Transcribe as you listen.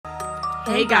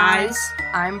Hey guys,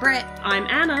 I'm Britt. I'm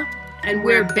Anna, and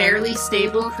we're Barely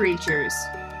Stable Creatures.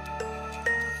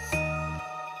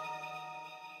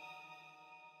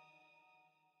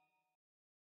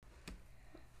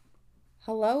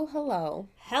 Hello, hello.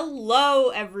 Hello,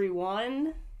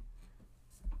 everyone.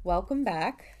 Welcome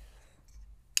back.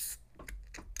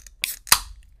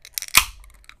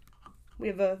 We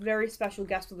have a very special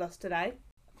guest with us today.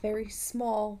 Very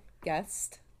small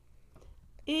guest.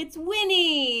 It's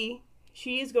Winnie.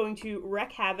 She is going to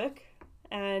wreak havoc,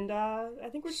 and I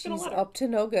think we're just going to let her. She's up to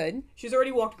no good. She's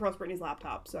already walked across Brittany's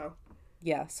laptop, so.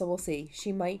 Yeah, so we'll see.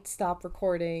 She might stop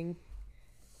recording.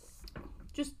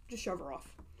 Just shove her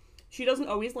off. She doesn't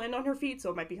always land on her feet,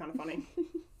 so it might be kind of funny.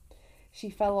 She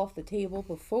fell off the table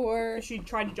before. She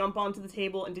tried to jump onto the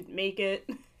table and didn't make it.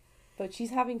 But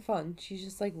she's having fun. She's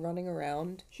just like running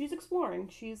around. She's exploring.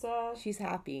 She's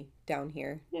happy down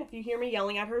here. Yeah, if you hear me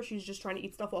yelling at her, she's just trying to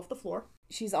eat stuff off the floor.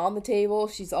 She's on the table.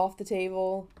 She's off the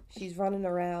table. She's running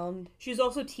around. She's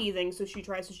also teething, so she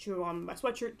tries to chew on my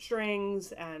sweatshirt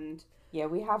strings and... Yeah,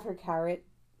 we have her carrot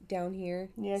down here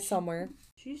somewhere.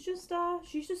 She's just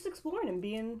exploring and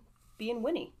being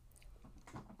Winnie.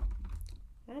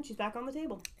 And she's back on the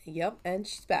table. Yep, and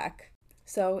she's back.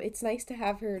 So it's nice to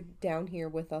have her down here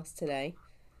with us today.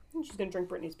 And she's gonna drink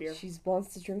Brittany's beer. She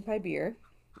wants to drink my beer.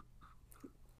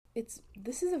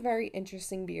 This is a very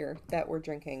interesting beer that we're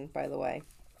drinking, by the way.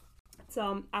 It's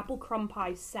apple crumb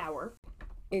pie sour.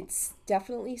 It's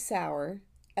definitely sour.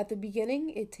 At the beginning,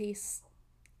 it tastes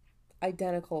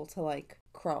identical to like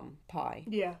crumb pie.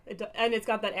 Yeah, and it's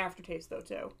got that aftertaste though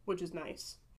too, which is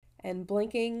nice. And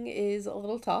blinking is a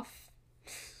little tough.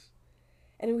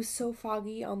 And it was so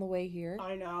foggy on the way here.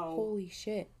 I know. Holy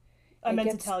shit. I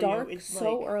meant to tell you, it's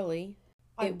so like, early.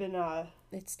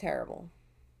 It's terrible.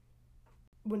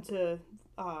 Went to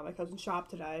my cousin's shop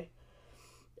today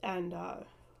and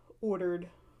ordered.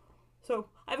 So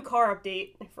I have a car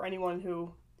update for anyone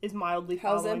who is mildly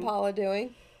following. How's Impala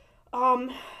doing?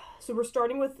 So we're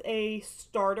starting with a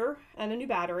starter and a new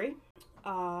battery,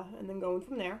 and then going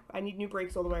from there. I need new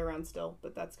brakes all the way around still,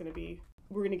 but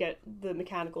we're gonna get the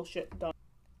mechanical shit done.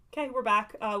 Okay, we're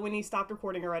back. Winnie stopped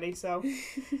recording already, so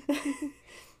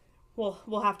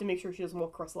we'll have to make sure she doesn't walk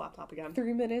across the laptop again.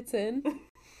 3 minutes in.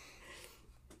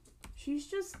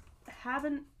 She's got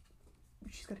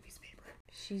a piece of paper.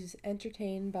 She's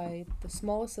entertained by the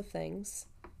smallest of things.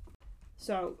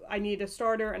 So I need a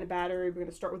starter and a battery. We're going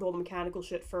to start with all the mechanical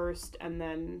shit first and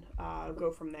then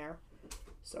go from there.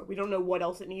 So we don't know what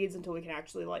else it needs until we can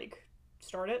actually,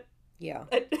 start it. Yeah.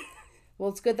 Well,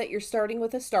 it's good that you're starting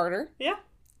with a starter. Yeah.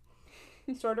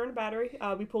 Starter and a battery.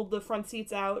 We pulled the front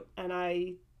seats out and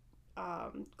I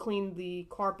cleaned the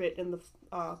carpet in the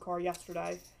car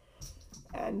yesterday.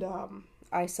 And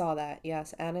I saw that,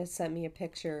 yes. Anna sent me a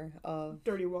picture of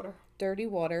dirty water.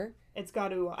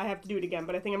 I have to do it again,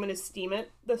 but I think I'm going to steam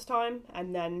it this time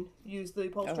and then use the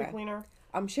upholstery cleaner.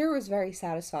 I'm sure it was very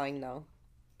satisfying, though.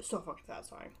 So fucking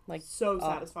satisfying.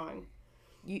 Satisfying.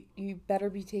 You better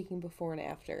be taking before and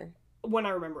after. When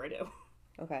I remember, I do.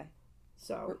 Okay.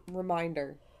 So.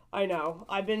 Reminder. I know.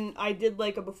 I did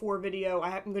a before video.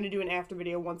 I'm going to do an after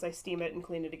video once I steam it and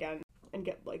clean it again. And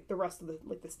get, the rest of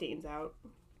the stains out.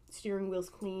 Steering wheel's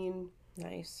clean.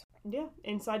 Nice. Yeah.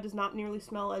 Inside does not nearly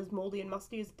smell as moldy and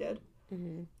musty as it did.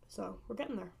 Mm-hmm. So, we're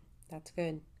getting there. That's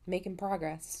good. Making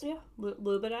progress. Yeah.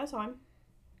 Little bit at a time.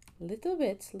 Little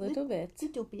bit. Little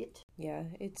bit. Yeah.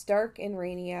 It's dark and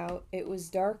rainy out. It was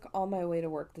dark on my way to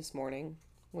work this morning,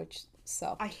 which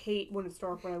sucked. I hate when it's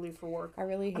dark when I leave for work. I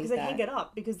really hate that. Because I can't get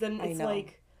up. Because then it's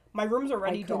my room's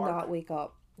already dark. I could not wake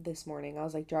up this morning. I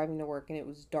was driving to work and it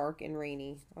was dark and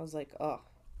rainy. I was like, ugh.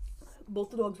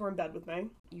 Both the dogs were in bed with me.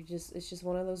 It's just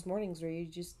one of those mornings where you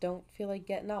just don't feel like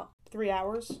getting up. 3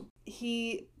 hours.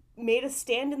 He made us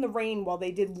stand in the rain while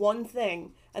they did one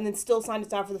thing and then still signed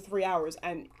us out for the 3 hours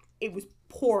and it was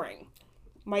pouring.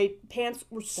 My pants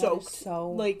were soaked. That is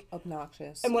so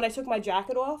obnoxious. And when I took my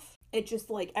jacket off, it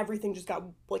just everything just got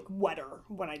wetter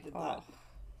when I did that.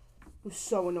 It was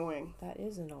so annoying. That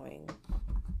is annoying.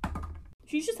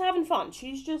 She's just having fun.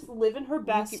 She's just living her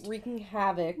best. Wreaking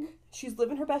havoc. She's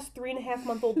living her best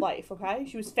 3.5-month-old life, okay?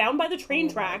 She was found by the train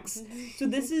tracks. So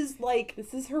this is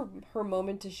This is her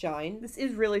moment to shine. This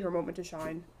is really her moment to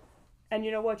shine. And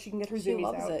you know what? She can get her zoomies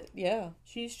out. She loves it, yeah.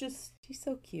 She's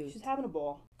so cute. She's having a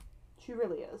ball. She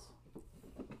really is.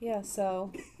 Yeah,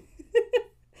 so...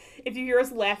 If you hear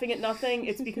us laughing at nothing,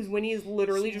 it's because Winnie is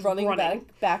literally just running.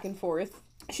 Back and forth.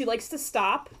 She likes to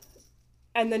stop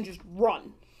and then just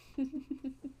run.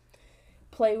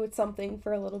 Play with something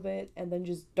for a little bit and then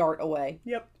just dart away.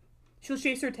 Yep. She'll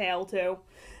chase her tail too.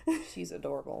 She's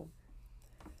adorable.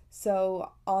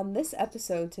 So, on this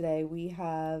episode today, we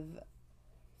have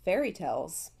fairy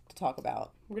tales to talk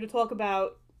about. We're going to talk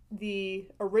about the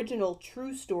original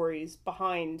true stories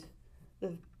behind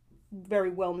the very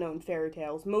well-known fairy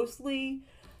tales. Mostly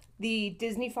the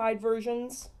Disney-fied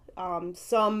versions.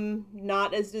 Some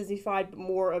not as Disney-fied, but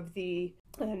more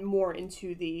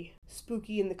into the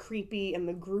spooky and the creepy and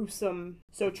the gruesome.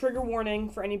 So trigger warning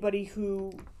for anybody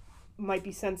who might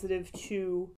be sensitive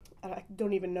to, I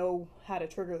don't even know how to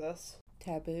trigger this.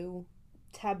 Taboo.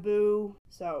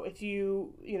 So if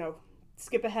you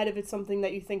skip ahead if it's something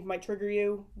that you think might trigger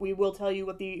you, we will tell you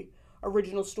what the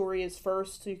original story is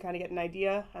first so you kind of get an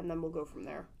idea, and then we'll go from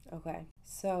there. Okay.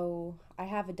 So I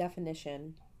have a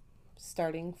definition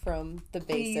starting from the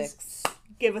basics. Please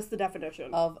give us the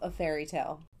definition of a fairy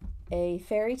tale. A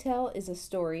fairy tale is a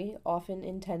story often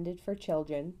intended for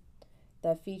children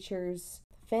that features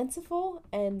fanciful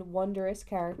and wondrous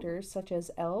characters such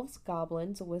as elves,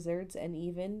 goblins, wizards, and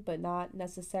even, but not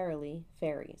necessarily,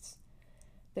 fairies.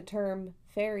 The term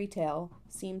fairy tale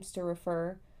seems to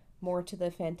refer more to the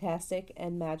fantastic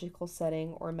and magical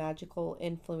setting or magical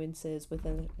influences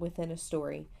within a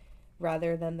story,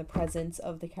 rather than the presence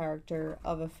of the character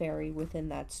of a fairy within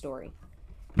that story.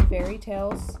 Fairy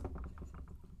tales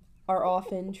are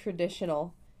often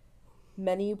traditional.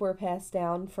 Many were passed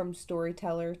down from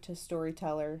storyteller to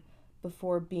storyteller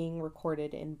before being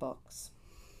recorded in books.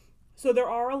 So there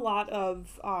are a lot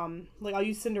of, I'll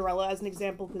use Cinderella as an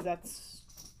example because that's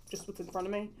just what's in front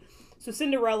of me. So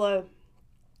Cinderella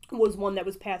was one that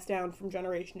was passed down from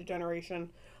generation to generation.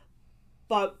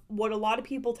 But what a lot of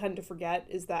people tend to forget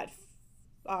is that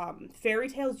fairy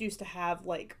tales used to have,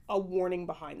 a warning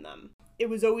behind them. It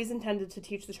was always intended to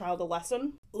teach the child a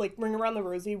lesson. Ring Around the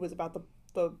Rosie was about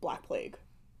the Black Plague.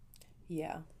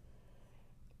 Yeah.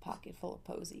 Pocket full of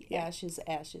posy. Yeah. Ashes,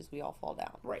 ashes, we all fall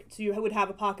down. Right. So you would have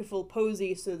a pocket full of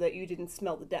posy so that you didn't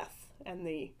smell the death and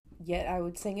the... Yet I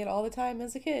would sing it all the time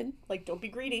as a kid. Don't be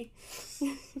greedy.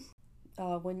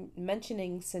 When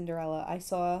mentioning Cinderella, I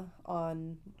saw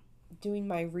on doing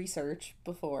my research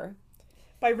before.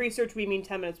 By research, we mean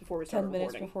 10 minutes before we started 10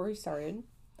 minutes before we started.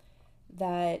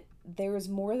 That there was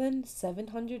more than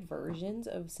 700 versions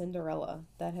of Cinderella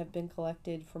that have been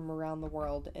collected from around the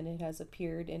world, and it has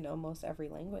appeared in almost every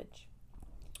language.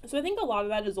 So I think a lot of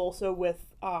that is also with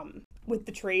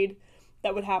the trade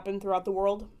that would happen throughout the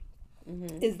world.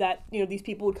 Mm-hmm. Is that, these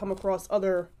people would come across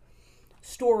other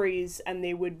stories and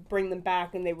they would bring them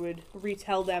back and they would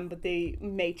retell them, but they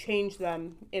may change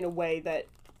them in a way that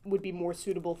would be more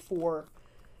suitable for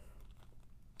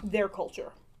their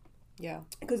culture. Yeah.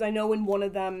 Because I know in one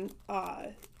of them,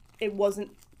 it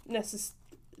wasn't She's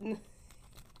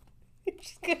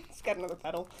got another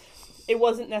pedal. It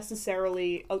wasn't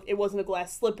necessarily, it wasn't a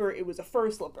glass slipper, it was a fur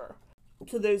slipper.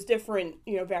 So there's different,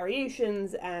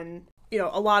 variations, and,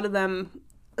 a lot of them,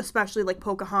 especially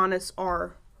Pocahontas,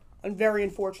 are very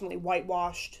unfortunately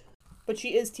whitewashed. But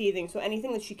she is teething, so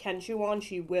anything that she can chew on,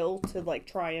 she will, to,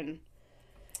 try and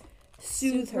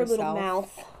soothe her little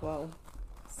mouth. Whoa.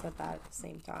 Said that at the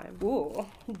same time. Ooh.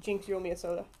 Jinx, you owe me a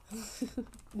soda.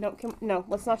 No,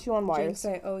 let's not chew on wires. Jinx,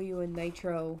 I owe you a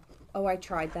nitro. Oh, I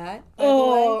tried that.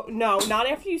 Oh, no, not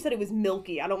after you said it was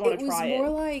milky. I don't want to try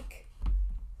it.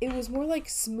 It was more like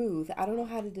smooth. I don't know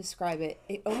how to describe it.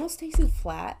 It almost tasted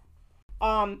flat.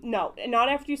 No, not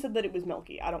after you said that it was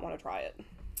milky. I don't want to try it. I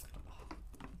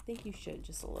think you should,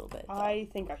 just a little bit, though. I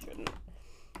think I shouldn't.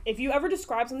 If you ever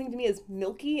describe something to me as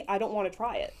milky, I don't want to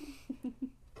try it.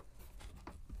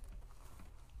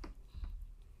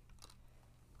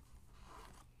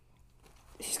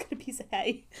 She's got a piece of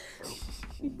hay.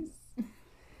 Hey,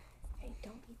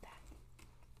 don't eat that.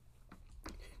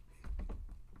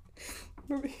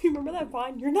 Remember that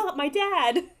vine? You're not my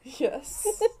dad. Yes.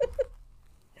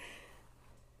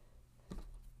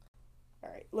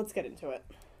 Alright, let's get into it.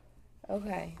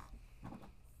 Okay.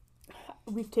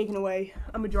 We've taken away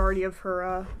a majority of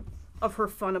her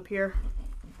fun up here.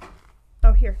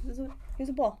 Oh, here's a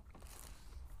ball.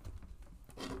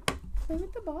 Play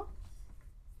with the ball.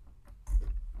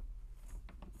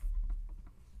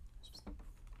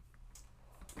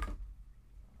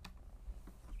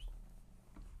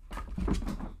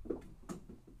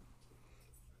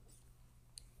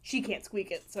 She can't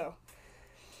squeak it, so.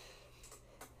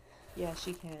 Yeah,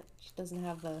 she can't. She doesn't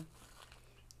have the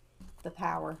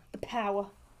power. The power.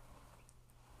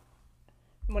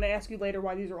 I'm going to ask you later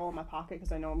why these are all in my pocket,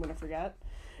 because I know I'm going to forget.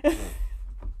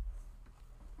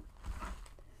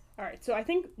 Alright, so I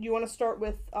think you want to start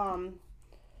with, I'm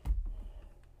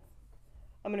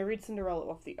going to read Cinderella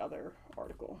off the other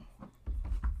article.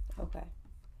 Okay.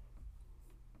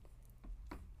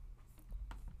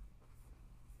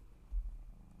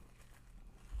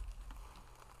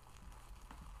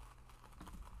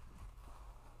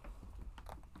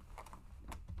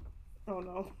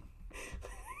 no.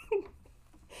 Let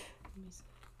me see.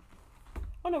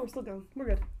 Oh no, we're still going. We're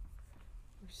good.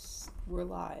 We're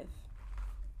live.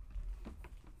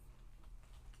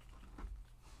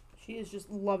 She is just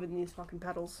loving these fucking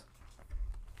petals.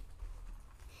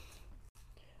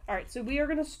 Alright, so we are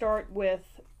going to start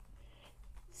with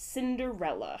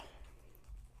Cinderella.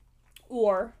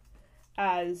 Or,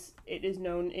 as it is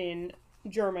known in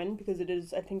German, because it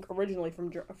is, I think, originally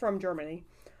from Germany,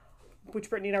 which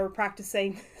Brittany and I were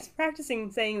practicing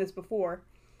saying this before.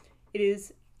 It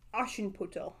is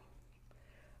Aschenputtel,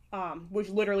 which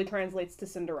literally translates to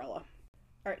Cinderella.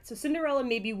 Alright, so Cinderella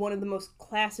may be one of the most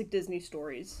classic Disney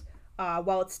stories.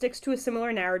 While it sticks to a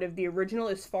similar narrative, the original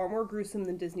is far more gruesome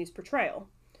than Disney's portrayal.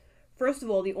 First of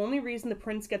all, the only reason the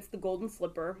prince gets the golden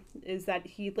slipper is that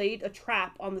he laid a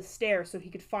trap on the stair so he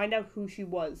could find out who she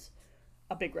was.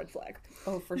 A big red flag.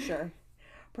 Oh, for sure.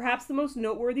 Perhaps the most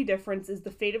noteworthy difference is the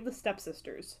fate of the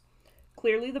stepsisters.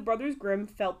 Clearly, the brothers Grimm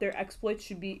felt their exploits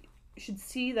should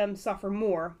see them suffer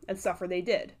more, and suffer they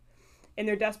did. In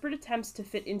their desperate attempts to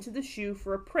fit into the shoe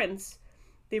for a prince,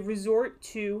 they resort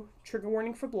to, trigger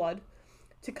warning for blood,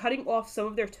 to cutting off some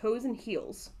of their toes and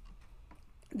heels.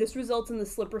 This results in the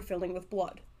slipper filling with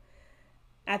blood.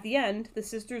 At the end, the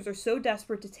sisters are so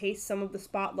desperate to taste some of the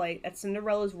spotlight at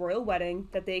Cinderella's royal wedding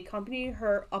that they accompany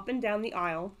her up and down the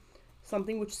aisle,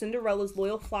 something which Cinderella's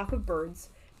loyal flock of birds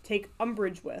take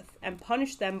umbrage with, and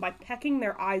punish them by pecking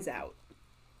their eyes out.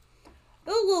 A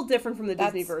little different from the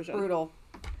Disney version. Brutal.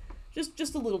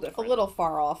 Just a little different. A little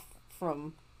far off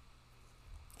from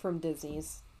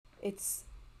Disney's. It's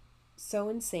so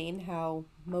insane how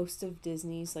most of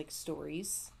Disney's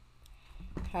stories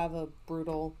have a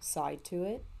brutal side to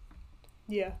it.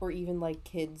 Yeah. Or even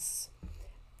kids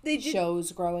they did,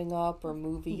 shows growing up or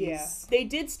movies. Yeah. They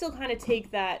did still kind of take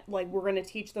that, we're going to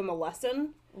teach them a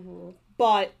lesson. Mm-hmm.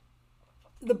 But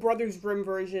the Brothers Grimm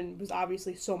version was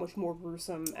obviously so much more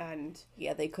gruesome and...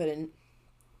 Yeah, they couldn't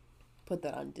put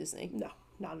that on Disney. No,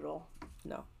 not at all.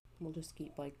 No. We'll just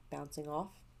keep bouncing off.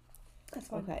 That's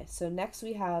fine. Okay, so next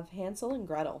we have Hansel and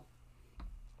Gretel.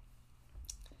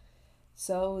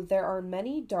 So there are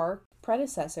many dark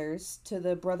predecessors to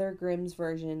the Brother Grimm's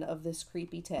version of this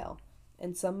creepy tale,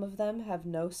 and some of them have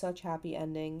no such happy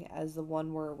ending as the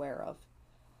one we're aware of.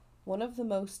 One of the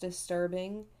most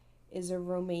disturbing is a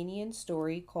Romanian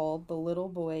story called The Little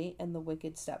Boy and the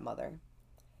Wicked Stepmother.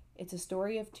 It's a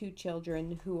story of two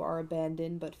children who are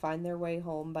abandoned but find their way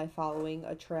home by following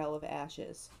a trail of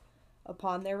ashes.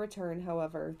 Upon their return,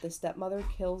 however, the stepmother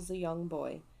kills the young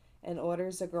boy and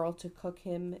orders a girl to cook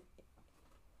him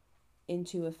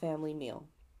into a family meal.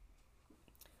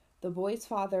 The boy's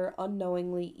father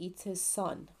unknowingly eats his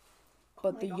son,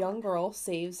 but the young girl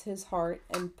saves his heart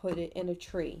and put it in a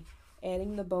tree,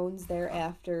 adding the bones there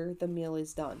after the meal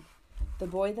is done. The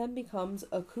boy then becomes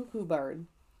a cuckoo bird,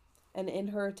 and in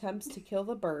her attempts to kill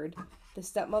the bird, the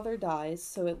stepmother dies,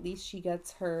 so at least she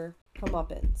gets her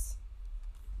comeuppance.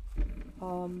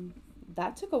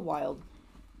 That took a wild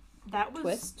That was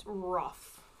twist.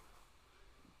 Rough.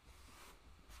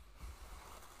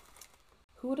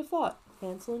 Who would have thought?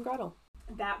 Hansel and Gretel.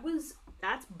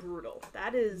 That's brutal.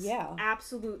 That is Yeah.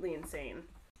 absolutely insane.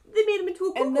 They made him into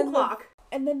a cuckoo clock.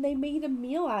 And then they made a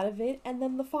meal out of it, and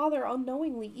then the father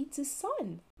unknowingly eats his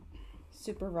son.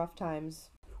 Super rough times.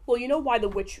 Well, you know why the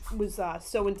witch was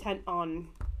so intent on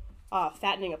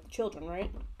fattening up the children,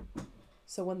 right?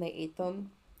 So when they ate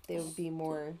them, they would be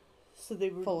more So they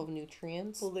were full of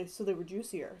nutrients. Well, so they were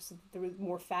juicier, so that there was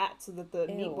more fat, so that the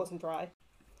Ew. meat wasn't dry.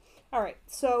 All right,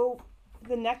 so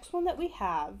the next one that we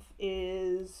have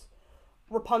is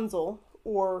Rapunzel,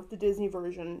 or the Disney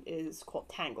version is called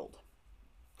Tangled.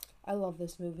 I love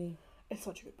this movie. It's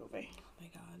such a good movie. Oh my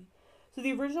god. So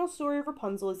the original story of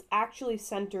Rapunzel is actually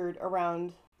centered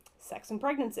around sex and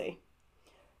pregnancy.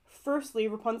 Firstly,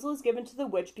 Rapunzel is given to the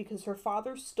witch because her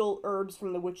father stole herbs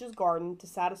from the witch's garden to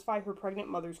satisfy her pregnant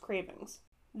mother's cravings.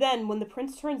 Then, when the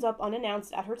prince turns up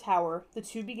unannounced at her tower, the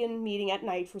two begin meeting at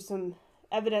night for some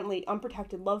evidently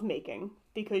unprotected lovemaking,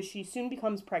 because she soon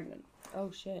becomes pregnant.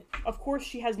 Oh shit. Of course,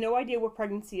 she has no idea what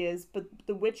pregnancy is, but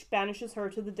the witch banishes her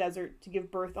to the desert to give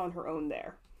birth on her own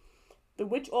there. The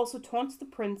witch also taunts the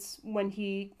prince when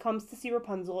he comes to see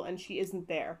Rapunzel and she isn't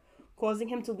there, causing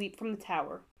him to leap from the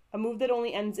tower, a move that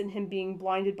only ends in him being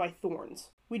blinded by thorns.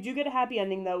 We do get a happy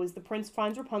ending, though, as the prince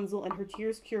finds Rapunzel and her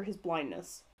tears cure his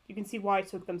blindness. You can see why it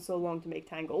took them so long to make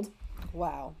Tangled.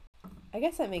 Wow. I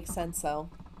guess that makes sense, though.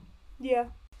 Yeah.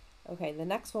 Okay, the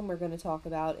next one we're going to talk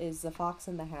about is The Fox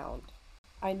and the Hound.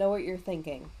 I know what you're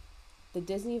thinking. The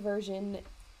Disney version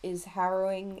is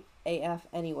harrowing AF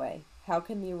anyway. How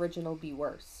can the original be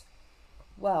worse?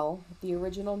 Well, the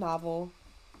original novel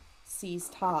sees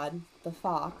Todd, the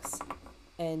fox,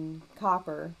 and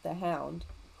Copper, the hound,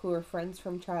 who are friends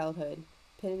from childhood,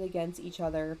 pitted against each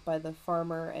other by the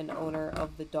farmer and owner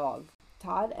of the dog.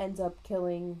 Todd ends up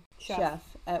killing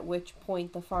Chef, at which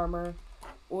point the farmer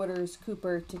orders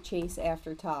Cooper to chase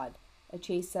after Todd, a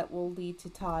chase that will lead to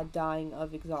Todd dying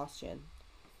of exhaustion.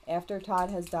 After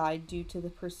Todd has died due to the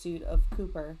pursuit of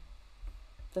Cooper,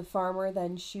 the farmer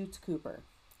then shoots Cooper.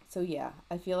 So yeah,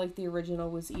 I feel like the original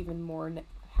was even more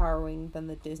harrowing than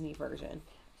the Disney version.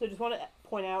 So I just want to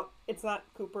point out, it's not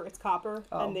Cooper, it's Copper,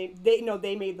 Oh. and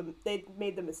they made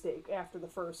the mistake after the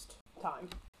first time.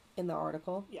 In the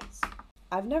article? Yes.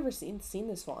 I've never seen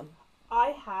this one.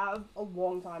 I have a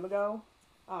long time ago.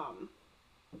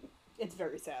 It's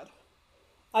very sad.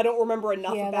 I don't remember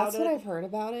enough about it. Yeah, that's what I've heard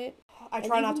about it. I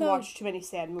try not to watch too many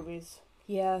sad movies.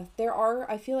 Yeah, there are,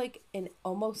 I feel like in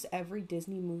almost every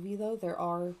Disney movie, though, there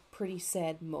are pretty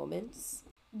sad moments.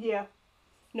 Yeah.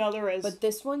 No, there is. But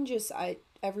this one just,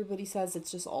 everybody says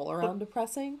it's just all around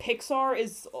depressing. Pixar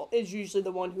is usually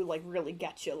the one who, like, really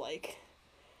gets you, like...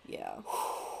 Yeah.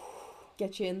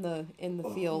 Get you in the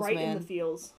feels, right man. in the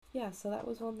feels. Yeah, so that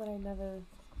was one that I never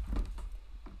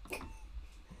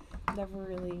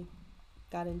really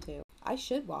got into. I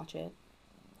should watch it.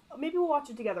 Maybe we'll watch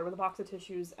it together with a box of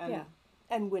tissues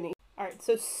and Winnie. Alright,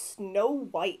 so Snow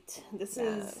White. This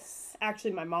is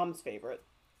actually my mom's favorite.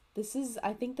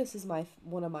 I think this is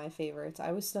one of my favorites.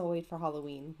 I was Snow White for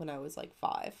Halloween when I was like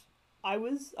 5. I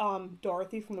was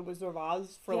Dorothy from The Wizard of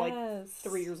Oz for like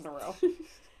 3 years in a row.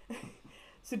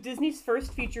 So Disney's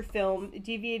first feature film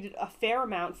deviated a fair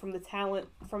amount from the tale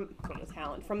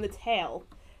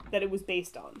that it was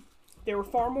based on. There were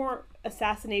far more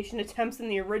assassination attempts in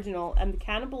the original, and the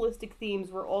cannibalistic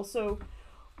themes were also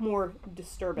more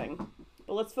disturbing.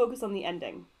 But let's focus on the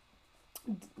ending.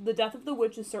 The death of the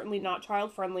witch is certainly not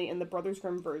child-friendly in the Brothers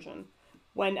Grimm version,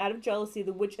 when, out of jealousy,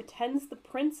 the witch attends the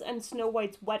prince and Snow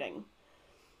White's wedding.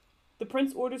 The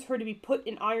prince orders her to be put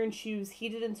in iron shoes,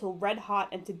 heated until red hot,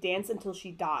 and to dance until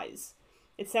she dies.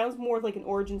 It sounds more like an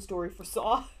origin story for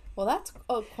Saw. Well, that's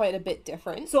quite a bit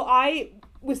different. So I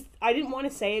didn't want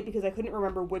to say it because I couldn't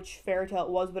remember which fairy tale it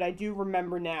was, but I do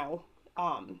remember now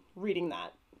reading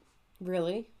that.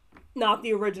 Really? Not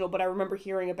the original, but I remember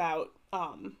hearing about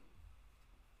I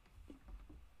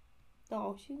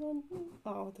thought she was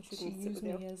going to sit with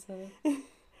you. Me as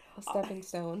a stepping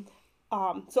stone.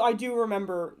 So I do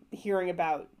remember hearing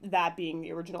about that being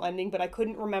the original ending, but I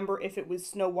couldn't remember if it was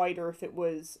Snow White or if it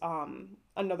was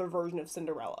another version of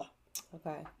Cinderella.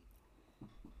 Okay.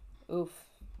 Oof.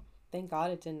 Thank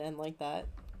God it didn't end like that.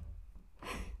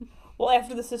 Well,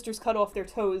 after the sisters cut off their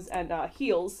toes and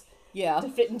heels to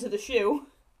fit into the shoe.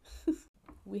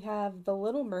 We have The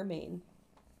Little Mermaid.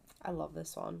 I love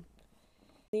this one.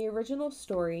 In the original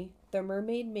story, the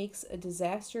mermaid makes a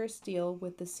disastrous deal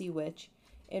with the sea witch.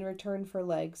 In return for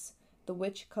legs, the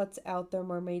witch cuts out the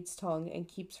mermaid's tongue and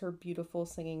keeps her beautiful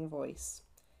singing voice.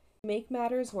 To make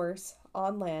matters worse,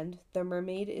 on land, the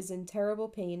mermaid is in terrible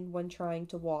pain when trying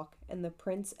to walk, and the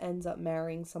prince ends up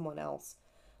marrying someone else,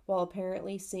 while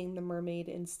apparently seeing the mermaid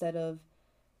instead of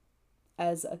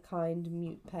as a kind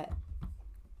mute pet.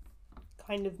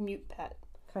 Kind of mute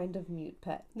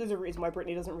pet. There's a reason why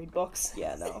Brittany doesn't read books.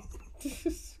 Yeah, no.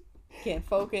 Can't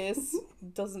focus,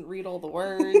 doesn't read all the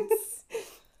words.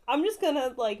 I'm just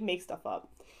gonna, like, make stuff up.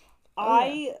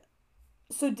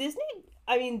 So Disney,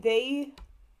 I mean, they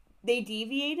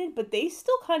deviated, but they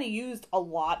still kind of used a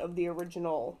lot of the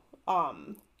original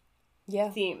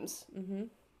themes. Mm-hmm.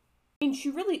 I mean,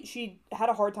 she had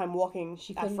a hard time walking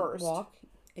at first. Walk,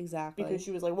 exactly. Because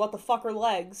she was like, what the fuck are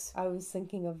legs? I was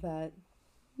thinking of that.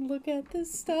 Look at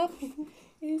this stuff.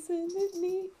 Isn't it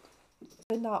neat?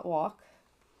 Did not walk.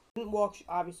 Didn't walk.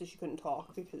 Obviously, she couldn't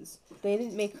talk because they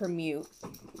didn't make her mute.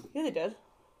 Yeah, they did.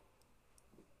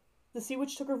 The Sea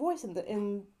Witch took her voice in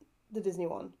the Disney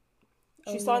one.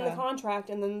 She signed the contract,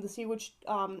 and then the Sea Witch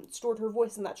stored her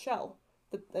voice in that shell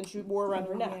that she wore around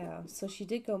her neck. Yeah, so she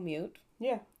did go mute.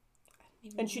 Yeah,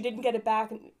 and she didn't get it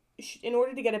back. In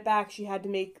order to get it back, she had to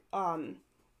make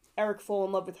Eric fall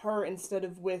in love with her instead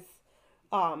of with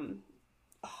I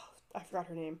forgot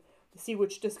her name. The Sea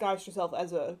Witch disguised herself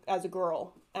as a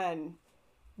girl and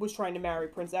was trying to marry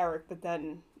Prince Eric, but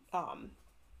then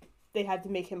they had to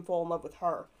make him fall in love with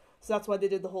her. So that's why they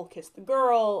did the whole Kiss the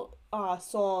Girl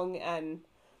song, and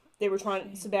they were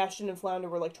Sebastian and Flounder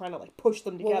were like trying to like push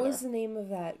them together. What was the name of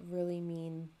that really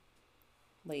mean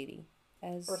lady?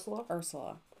 As Ursula.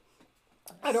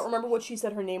 I don't remember what she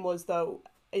said her name was though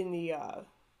in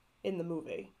the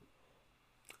movie.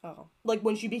 Oh. Like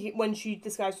when she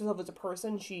disguised herself as a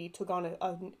person, she took on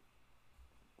a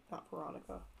not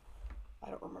Veronica. I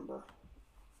don't remember.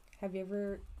 Have you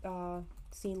ever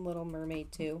seen Little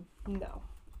Mermaid 2? No.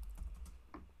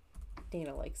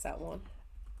 Dana likes that one.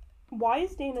 Why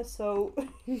is Dana so...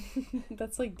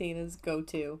 That's like Dana's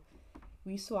go-to.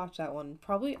 We used to watch that one.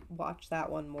 Probably watch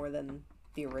that one more than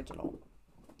the original.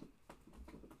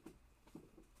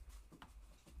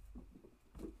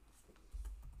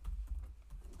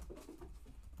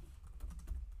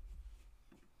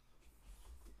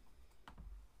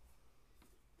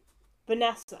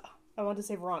 Vanessa. I want to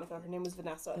say Veronica. Her name was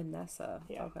Vanessa. Vanessa.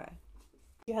 Yeah. Okay.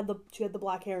 She had the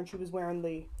black hair and she was wearing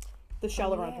the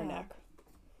shell around her neck.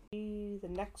 The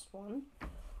next one.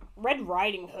 Red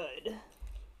Riding Hood.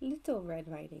 Little Red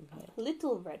Riding Hood.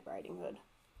 Little Red Riding Hood.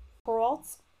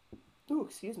 Peralt's... Ooh,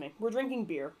 excuse me. We're drinking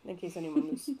beer, in case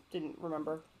anyone didn't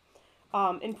remember.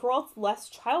 In Peralt's less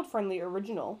child-friendly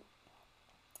original,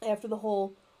 after the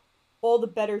whole all the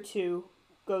better to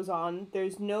goes on,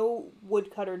 there's no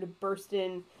woodcutter to burst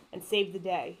in and save the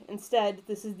day. Instead,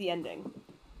 this is the ending.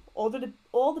 All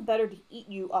the better to eat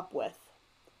you up with.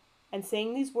 And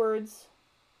saying these words,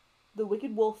 the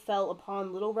wicked wolf fell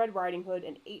upon Little Red Riding Hood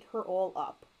and ate her all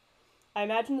up. I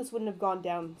imagine this wouldn't have gone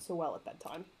down so well at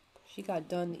bedtime. She got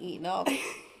done eating up.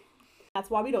 That's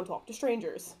why we don't talk to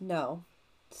strangers. No.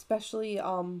 Especially,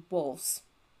 wolves.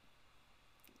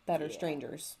 That are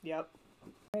strangers. Yep.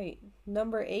 Right.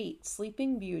 Number 8,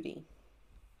 Sleeping Beauty.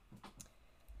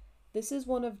 This is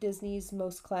one of Disney's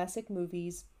most classic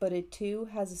movies, but it too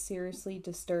has a seriously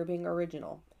disturbing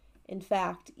original. In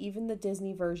fact, even the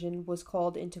Disney version was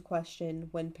called into question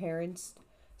when parents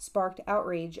sparked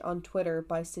outrage on Twitter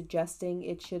by suggesting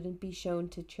it shouldn't be shown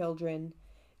to children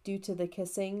due to the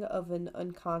kissing of an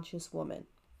unconscious woman.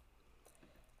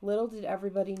 Little did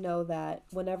everybody know that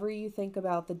whenever you think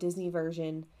about the Disney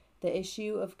version, the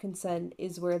issue of consent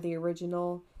is where the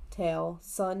original tale,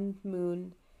 Sun,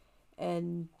 Moon,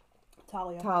 and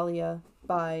Talia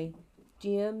by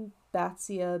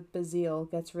Giambattista Basile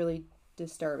gets really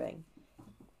disturbing.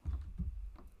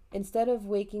 Instead of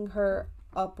waking her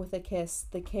up with a kiss,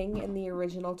 the king in the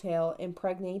original tale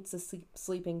impregnates the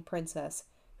sleeping princess,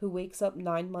 who wakes up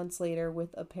 9 months later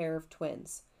with a pair of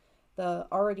twins. The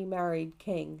already married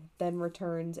king then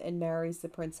returns and marries the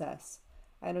princess.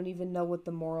 I don't even know what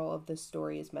the moral of this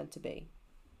story is meant to be.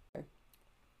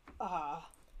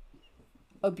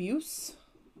 Abuse?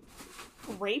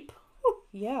 Rape?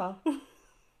 Yeah.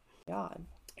 God.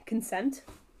 Consent?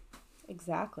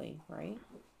 Exactly, right?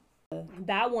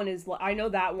 That one is, I know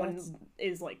that one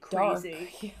is like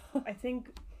crazy. Yeah. I think,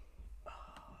 I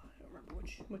don't remember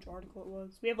which article it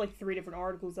was. We have like 3 different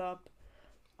articles up.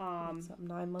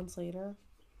 9 months later.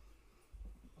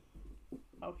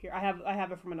 Oh, here, I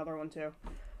have it from another one too.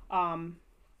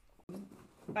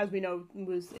 As we know, it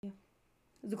was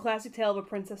a classic tale of a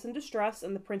princess in distress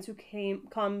and the prince who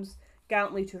comes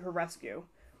gallantly to her rescue.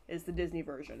 Is the Disney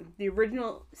version. The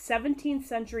original 17th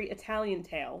century Italian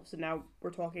tale, so now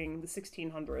we're talking the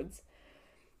 1600s,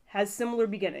 has similar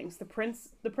beginnings. The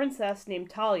princess named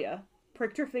Talia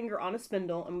pricked her finger on a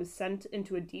spindle and was sent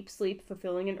into a deep sleep,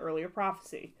 fulfilling an earlier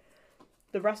prophecy.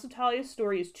 The rest of Talia's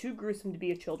story is too gruesome to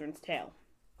be a children's tale.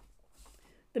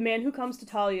 The man who comes to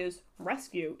Talia's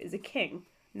rescue is a king,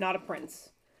 not a prince.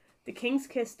 The king's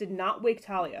kiss did not wake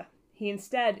Talia. He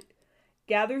instead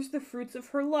gathers the fruits of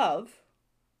her love,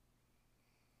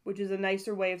 which is a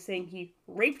nicer way of saying he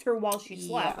raped her while she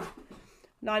slept. Yeah.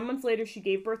 9 months later, she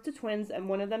gave birth to twins, and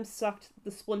one of them sucked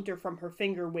the splinter from her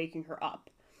finger, waking her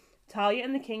up. Talia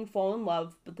and the king fall in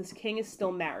love, but this king is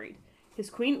still married.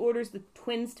 His queen orders the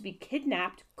twins to be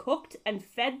kidnapped, cooked, and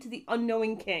fed to the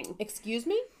unknowing king. Excuse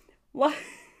me?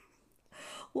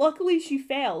 Luckily, she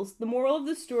fails. The moral of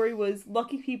the story was,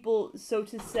 lucky people, so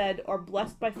 'tis said, are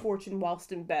blessed by fortune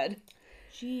whilst in bed.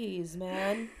 Jeez,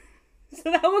 man. So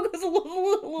that one goes a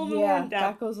little more in depth. Yeah,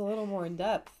 that goes a little more in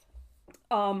depth.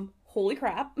 Holy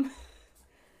crap.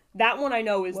 That one I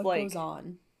know is what goes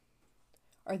on?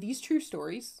 Are these true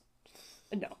stories?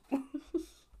 No.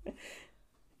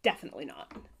 Definitely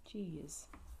not. Jeez.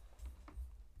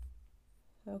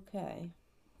 Okay.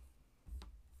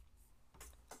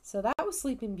 So that was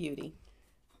Sleeping Beauty.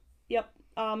 Yep.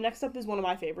 Next up is one of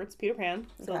my favorites, Peter Pan.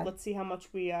 So okay. Let's see how much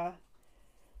we,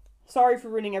 Sorry for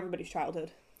ruining everybody's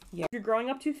childhood. Yeah. If you're growing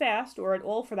up too fast, or at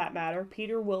all for that matter,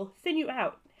 Peter will thin you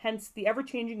out, hence the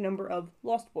ever-changing number of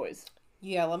Lost Boys.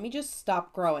 Yeah, let me just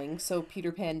stop growing so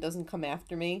Peter Pan doesn't come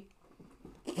after me.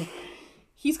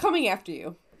 He's coming after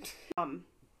you.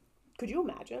 Could you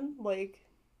imagine?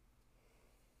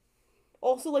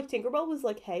 Also, Tinkerbell was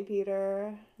like, hey,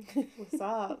 Peter, what's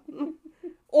up?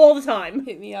 All the time.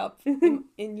 Hit me up in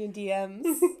your DMs.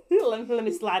 let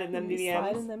me slide in them DMs.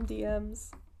 Slide in them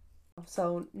DMs.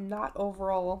 So, not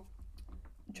overall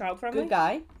child friendly. Good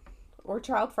guy. Or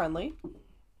child friendly. I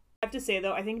have to say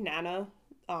though, I think Nana,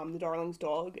 the Darling's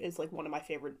dog, is like one of my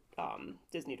favorite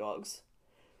Disney dogs.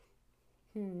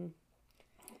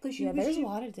 Because There's a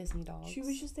lot of Disney dogs. She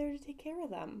was just there to take care of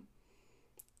them.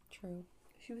 True.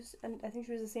 She was, and I think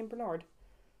she was a Saint Bernard.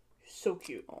 So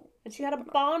cute. And she had a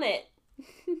bonnet.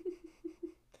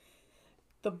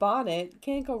 The bonnet.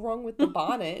 Can't go wrong with the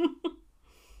bonnet.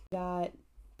 Got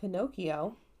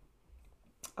Pinocchio.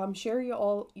 I'm sure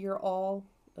you're all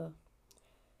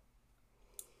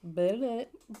Brittany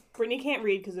can't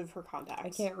read because of her contacts. I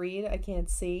can't read. I can't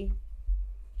see.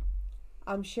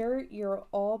 I'm sure you'll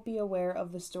all be aware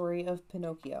of the story of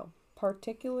Pinocchio,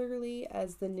 particularly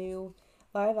as the new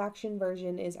live-action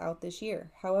version is out this year.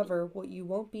 However, what you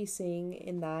won't be seeing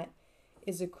in that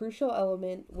is a crucial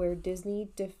element where Disney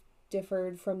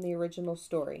differed from the original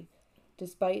story,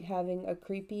 despite having a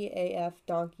creepy AF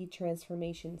donkey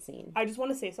transformation scene. I just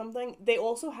want to say something. They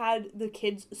also had the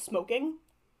kids smoking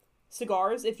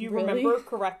cigars, if you remember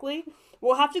correctly.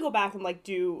 We'll have to go back and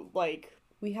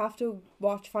we have to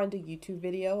find a YouTube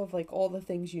video of all the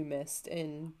things you missed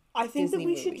in I think Disney that we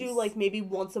movies. should do maybe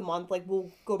once a month, we'll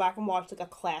go back and watch a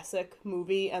classic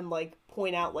movie and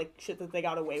point out shit that they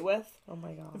got away with. Oh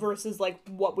my god. Versus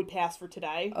what would pass for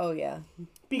today. Oh yeah.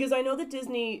 Because I know that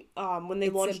Disney, when they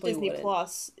launched Disney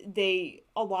Plus, a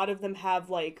lot of them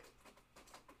have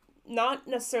not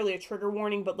necessarily a trigger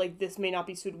warning, but this may not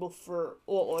be suitable for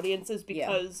all audiences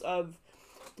because of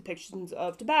depictions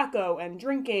of tobacco and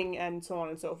drinking and so on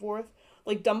and so forth.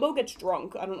 Dumbo gets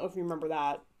drunk. I don't know if you remember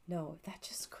that. No, that's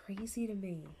just crazy to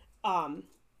me.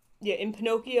 Yeah, in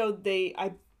Pinocchio,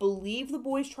 I believe the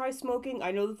boys try smoking.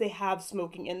 I know that they have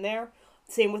smoking in there.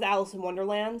 Same with Alice in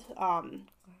Wonderland.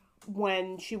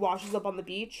 When she washes up on the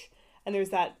beach and there's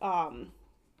that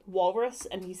walrus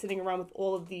and he's sitting around with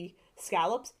all of the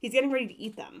scallops, he's getting ready to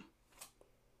eat them.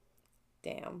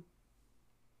 Damn.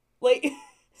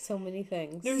 So many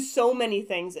things. There's so many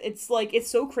things. It's it's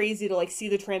so crazy to see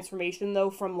the transformation though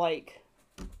from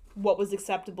what was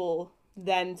acceptable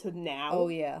then to now. Oh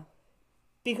yeah.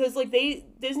 Because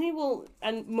Disney will,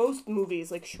 and most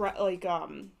movies Shrek,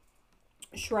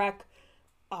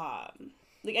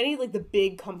 any the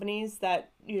big companies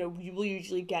that you will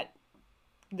usually get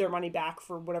their money back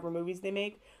for whatever movies they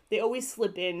make, they always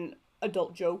slip in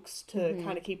adult jokes to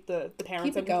kind of keep the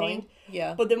parents entertained. Going.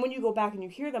 Yeah. But then when you go back and you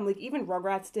hear them, even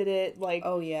Rugrats did it.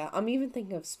 Oh yeah, I'm even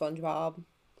thinking of SpongeBob.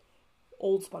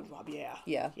 Old SpongeBob, yeah.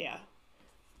 Yeah. Yeah.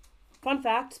 Fun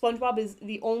fact: SpongeBob is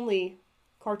the only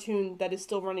cartoon that is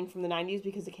still running from the 90s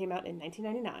because it came out in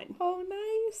 1999. Oh,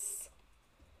 nice.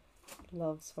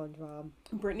 Love SpongeBob.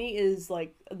 Brittany is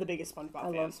the biggest SpongeBob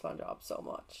fan. I love SpongeBob so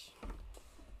much.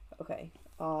 Okay.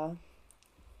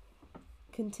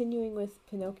 Continuing with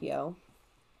Pinocchio.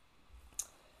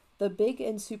 The big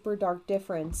and super dark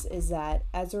difference is that,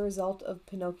 as a result of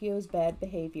Pinocchio's bad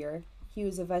behavior, he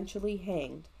was eventually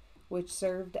hanged, which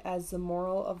served as the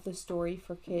moral of the story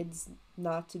for kids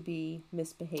not to be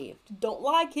misbehaved. Don't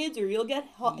lie, kids, or you'll get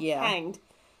hanged.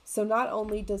 So not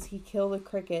only does he kill the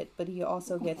cricket, but he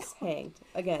also gets hanged.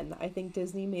 Again, I think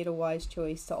Disney made a wise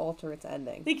choice to alter its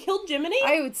ending. They killed Jiminy?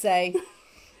 I would say.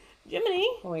 Jiminy?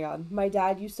 Oh my god. My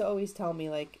dad used to always tell me,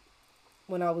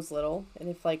 when I was little, and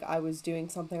if, I was doing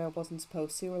something I wasn't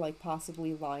supposed to, or,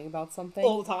 possibly lying about something.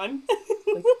 All the time?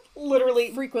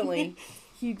 Literally. Frequently.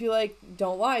 He'd be like,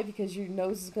 don't lie, because your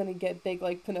nose is gonna get big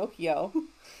like Pinocchio.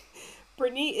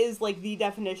 Brittany is, the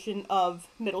definition of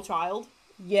middle child.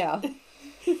 Yeah.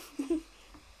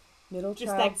 Middle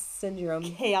child syndrome.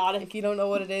 Chaotic. If you don't know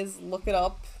what it is, look it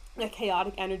up. A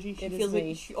chaotic energy.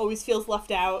 She always feels left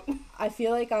out. I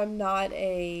feel like I'm not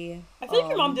a... I feel like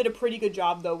your mom did a pretty good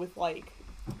job, though, with,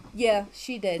 Yeah,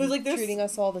 she did. There's treating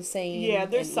us all the same. Yeah,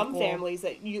 there's some families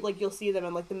that you'll see them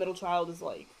and, the middle child is,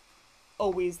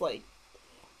 always,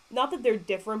 not that they're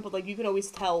different, but, you can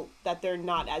always tell that they're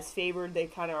not as favored. They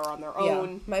kind of are on their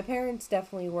own. Yeah. My parents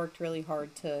definitely worked really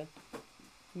hard to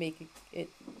make it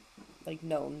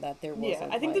known that there wasn't.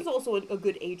 Yeah, I think there's also a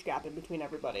good age gap in between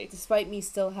everybody. Despite me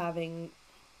still having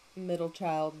middle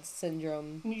child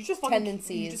syndrome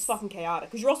tendencies. You're just fucking chaotic.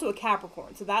 Because you're also a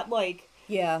Capricorn, so that,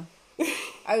 Yeah.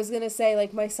 I was gonna say,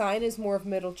 my sign is more of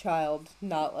middle child,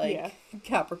 not,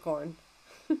 Capricorn.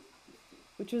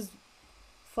 Which was...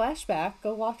 Flashback,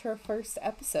 go watch our first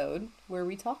episode where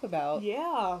we talk about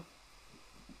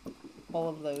all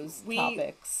of those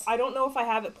topics. I don't know if I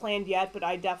have it planned yet, but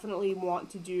I definitely want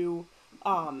to do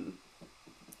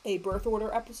a birth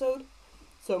order episode.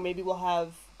 So maybe we'll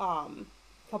have a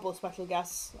couple of special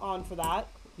guests on for that.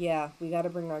 Yeah, we got to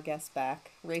bring our guests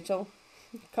back. Rachel?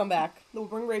 Come back. We'll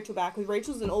bring Rachel back because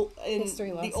Rachel's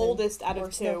History lesson. the oldest out of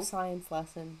Or two. science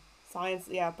lesson. Science,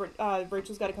 yeah.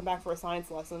 Rachel's got to come back for a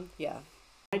science lesson. Yeah.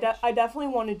 I definitely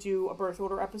want to do a birth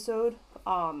order episode.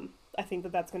 I think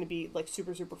that's going to be like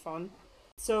super, super fun.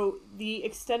 So the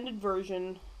extended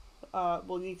version,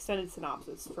 the extended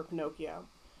synopsis for Pinocchio.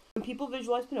 When people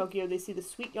visualize Pinocchio, they see the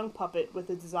sweet young puppet with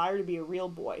a desire to be a real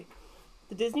boy.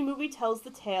 The Disney movie tells the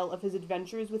tale of his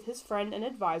adventures with his friend and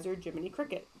advisor, Jiminy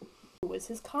Cricket, who was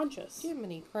his conscience.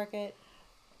 Jiminy Cricket.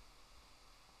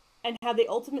 And how they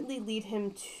ultimately lead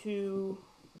him to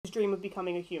his dream of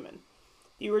becoming a human.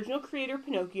 The original creator of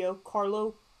Pinocchio,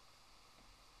 Carlo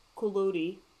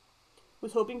Collodi,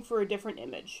 was hoping for a different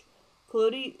image.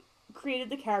 Collodi created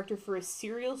the character for a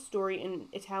serial story in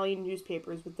Italian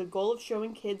newspapers with the goal of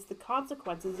showing kids the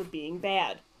consequences of being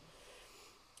bad.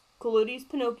 Collodi's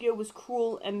Pinocchio was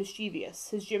cruel and mischievous.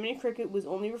 His Jiminy Cricket was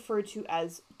only referred to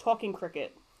as Talking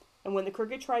Cricket, and when the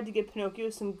cricket tried to give Pinocchio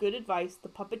some good advice, the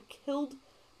puppet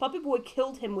boy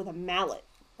killed him with a mallet.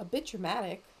 A bit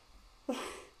dramatic.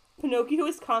 Pinocchio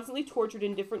is constantly tortured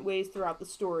in different ways throughout the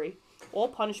story, all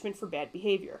punishment for bad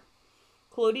behavior.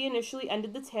 Collodi initially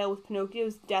ended the tale with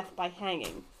Pinocchio's death by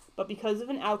hanging, but because of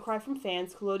an outcry from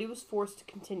fans, Collodi was forced to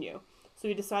continue. So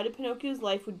he decided Pinocchio's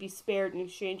life would be spared in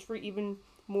exchange for even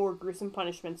more gruesome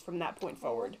punishments from that point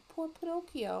forward. Oh, poor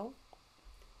Pinocchio.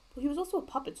 Well, he was also a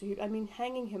puppet, so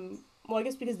hanging him... Well, I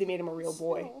guess because they made him a real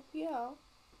boy. So, yeah.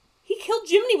 He killed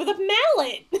Jiminy with a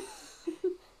mallet!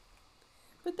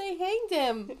 But they hanged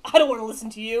him. I don't want to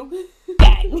listen to you.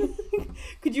 Bang!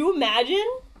 Could you imagine?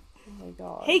 Oh my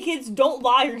god. Hey kids, don't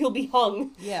lie or you'll be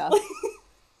hung. Yeah.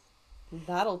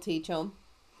 That'll teach them.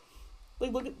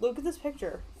 Like, look at this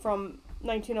picture from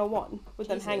 1901 with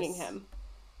them hanging him.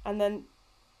 And then,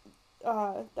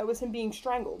 that was him being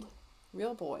strangled.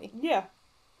 Real boy. Yeah.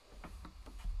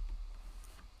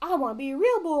 I want to be a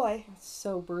real boy. That's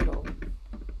so brutal.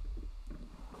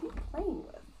 What are you playing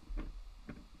with?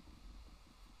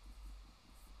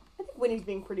 I think Winnie's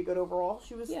being pretty good overall.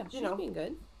 She was, she's being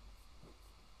good.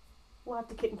 We'll have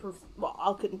to kitten-proof... Well,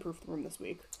 I'll kitten-proof the room this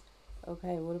week.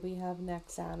 Okay, what do we have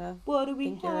next, Anna? What do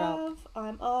we have?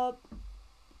 I'm up.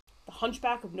 The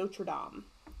Hunchback of Notre Dame.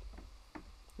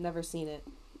 Never seen it.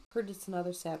 Heard it's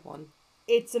another sad one.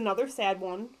 It's another sad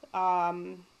one. Not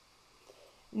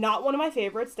one of my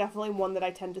favorites. Definitely one that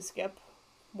I tend to skip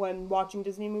when watching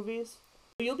Disney movies.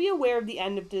 You'll be aware of the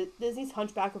end of Disney's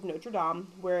Hunchback of Notre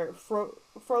Dame, where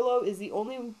Frollo is the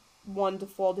only one to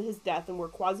fall to his death, and where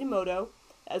Quasimodo,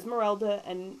 Esmeralda,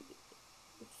 and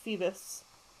Phoebus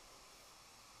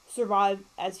survive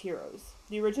as heroes.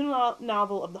 The original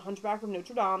novel of The Hunchback of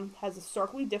Notre Dame has a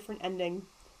starkly different ending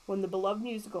when the beloved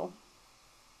musical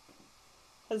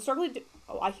has a starkly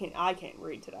I can't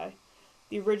read today.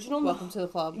 The original Welcome to the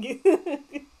club.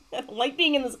 I like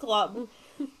being in this club.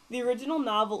 The original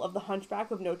novel of The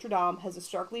Hunchback of Notre Dame has a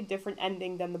starkly different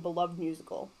ending than the beloved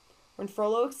musical. When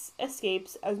Frollo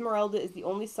escapes, Esmeralda is the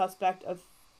only suspect of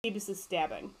Phoebus'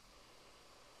 stabbing.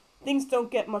 Things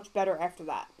don't get much better after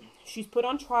that. She's put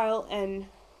on trial, and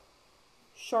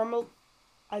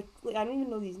I don't even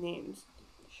know these names.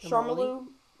 Charmelu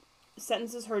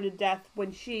sentences her to death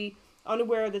when she,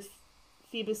 unaware that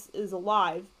Phoebus is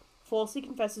alive, falsely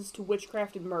confesses to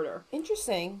witchcraft and murder.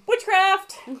 Interesting.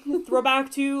 Witchcraft!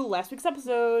 Throwback to last week's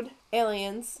episode.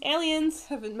 Aliens.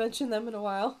 Haven't mentioned them in a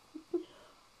while.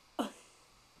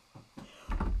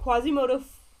 Quasimodo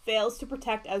fails to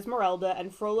protect Esmeralda,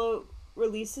 and Frollo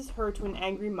releases her to an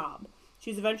angry mob.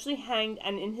 She's eventually hanged,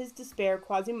 and in his despair,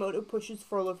 Quasimodo pushes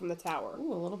Frollo from the tower.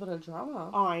 Ooh, a little bit of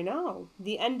drama. I know.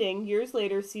 The ending, years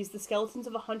later, sees the skeletons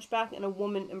of a hunchback and a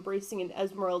woman embracing in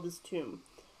Esmeralda's tomb.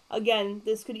 Again,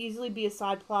 this could easily be a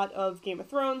side plot of Game of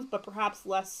Thrones, but perhaps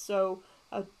less so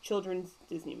a children's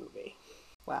Disney movie.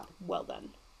 Wow. Well then.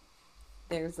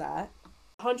 There's that.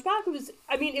 Hunchback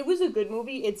it was a good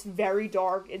movie. It's very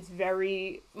dark. It's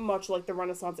very much like the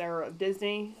Renaissance era of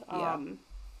Disney. Yeah.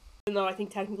 Even though I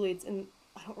think technically it's in,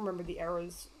 I don't remember the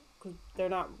eras, because they're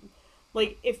not,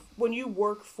 like, when you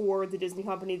work for the Disney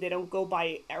company, they don't go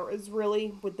by eras,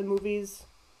 really, with the movies,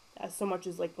 as so much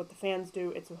as, like, what the fans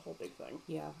do. It's a whole big thing.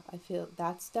 Yeah, I feel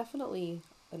that's definitely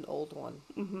an old one.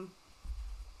 Mm-hmm.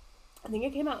 I think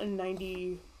it came out in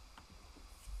 90,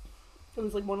 it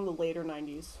was, like, one of the later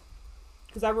 90s.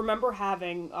 Because I remember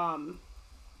having,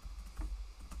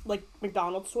 like,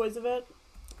 McDonald's toys of it.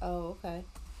 Oh, okay.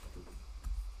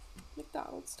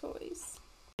 McDonald's toys.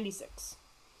 96.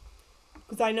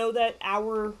 Because I know that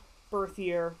our birth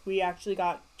year, we actually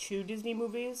got 2 Disney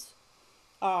movies.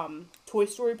 Toy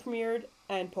Story premiered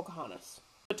and Pocahontas.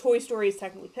 But Toy Story is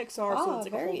technically Pixar, so it's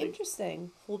like very a whole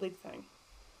interesting. Whole big thing.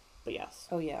 But yes.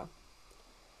 Oh yeah.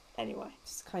 Anyway.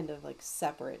 It's kind of, like,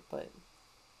 separate, but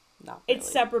not really.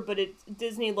 It's separate, but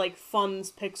Disney, like,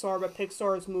 funds Pixar, but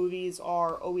Pixar's movies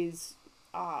are always,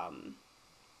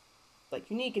 like,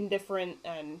 unique and different,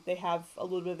 and they have a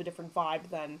little bit of a different vibe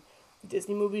than the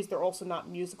Disney movies. They're also not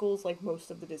musicals like most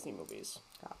of the Disney movies.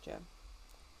 Gotcha.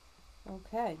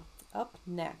 Okay, up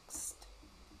next,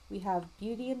 we have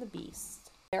Beauty and the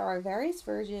Beast. There are various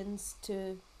versions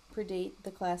to predate the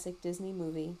classic Disney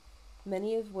movie,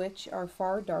 many of which are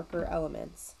far darker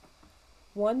elements.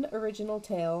 One original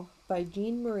tale by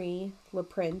Jean-Marie Le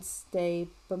Prince de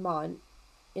Beaumont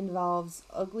involves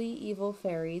ugly, evil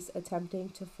fairies attempting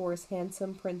to force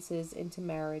handsome princes into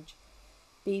marriage,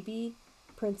 baby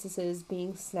princesses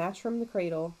being snatched from the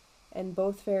cradle, and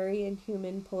both fairy and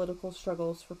human political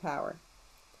struggles for power.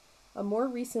 A more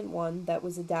recent one that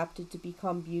was adapted to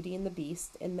become Beauty and the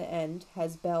Beast in the end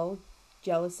has Belle,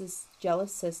 jealous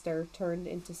sister, turned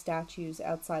into statues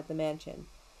outside the mansion,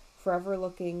 forever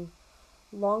looking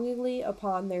longingly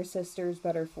upon their sister's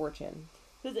better fortune.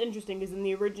 This is interesting because in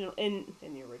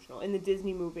the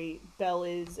Disney movie, Belle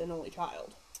is an only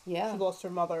child. Yeah. She lost her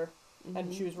mother,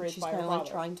 and she was raised by her father. She's kind of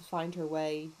like trying to find her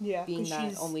way, being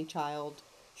that only child.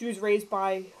 She was raised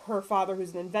by her father,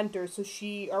 who's an inventor, so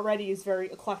she already is very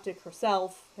eclectic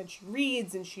herself, and she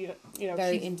reads, and she's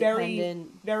very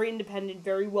independent,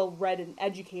 very well read and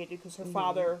educated, because her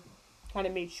father kind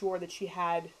of made sure that she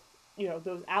had,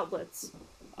 those outlets,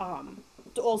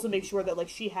 to also make sure that, like,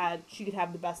 she could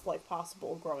have the best life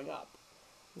possible growing up.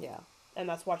 Yeah. And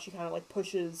that's why she kind of, like,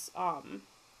 pushes,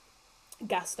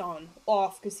 Gaston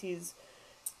off, because she's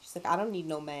like, I don't need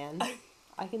no man.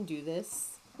 I can do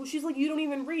this. Well, she's like, you don't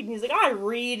even read. And he's like, I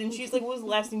read. And she's like, what was the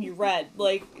last thing you read?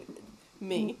 Like,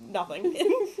 me. Nothing.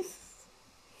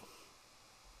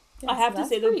 Yeah, I have to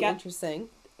say, though, interesting.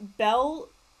 Belle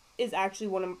is actually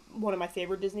one of my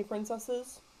favorite Disney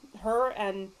princesses. Her,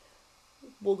 and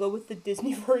we'll go with the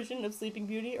Disney version of Sleeping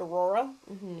Beauty, Aurora,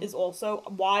 is also,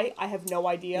 why, I have no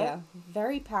idea. Yeah,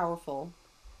 very powerful.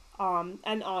 And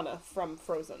Anna from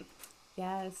Frozen.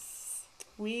 Yes.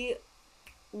 We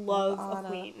love a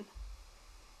queen.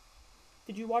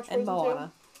 Did you watch Frozen and Moana.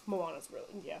 too? Moana's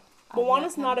really, yeah.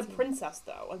 Moana's not a princess,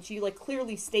 though, and she, like,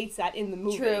 clearly states that in the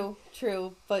movie.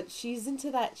 True, but she's in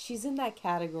that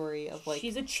category of, like...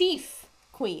 She's a chief.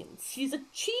 Queens. She's a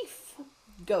chief.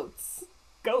 Goats.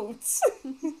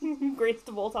 Greatest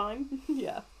of all time.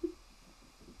 Yeah.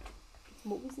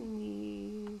 What was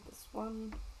in this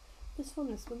one? This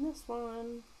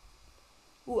one.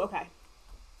 Ooh, okay.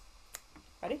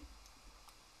 Ready?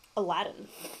 Aladdin.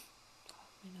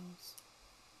 My nose.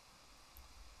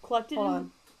 Collected Hold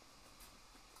on.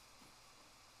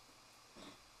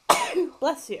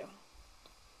 Bless you.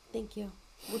 Thank you.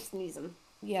 We're sneezing.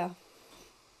 Yeah.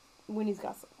 Winnie's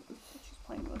got something she's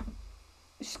playing with.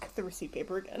 She's got the receipt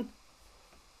paper again.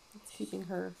 It's keeping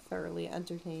her thoroughly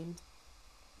entertained.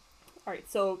 Alright,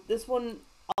 so this one,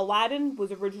 Aladdin,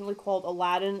 was originally called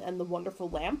Aladdin and the Wonderful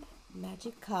Lamp.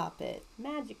 Magic Carpet.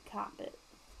 One of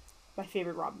my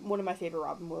favorite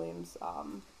Robin Williams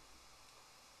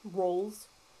roles.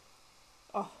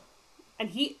 Oh,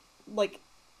 and he, like,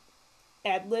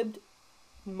 ad-libbed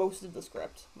most of the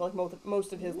script, like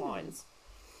most of his lines.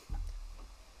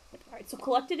 Alright, so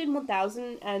collected in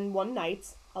 1001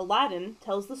 Nights, Aladdin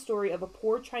tells the story of a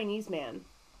poor Chinese man.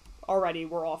 Already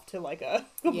we're off to, like, a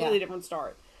completely different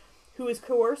start. Who is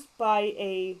coerced by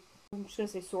I'm just gonna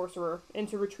say sorcerer,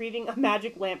 into retrieving a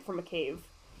magic lamp from a cave.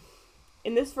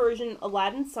 In this version,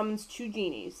 Aladdin summons two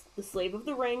genies, the Slave of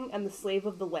the Ring and the Slave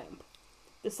of the Lamp,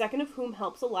 the second of whom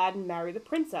helps Aladdin marry the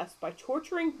princess by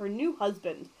torturing her new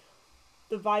husband,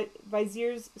 the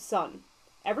vizier's son,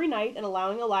 every night, and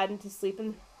allowing Aladdin to sleep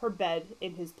in her bed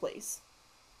in his place.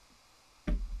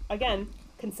 Again,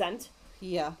 consent.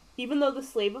 Yeah. Even though the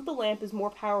Slave of the Lamp is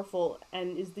more powerful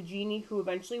and is the genie who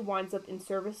eventually winds up in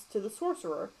service to the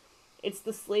sorcerer, it's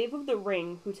the Slave of the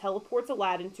Ring who teleports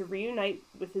Aladdin to reunite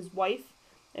with his wife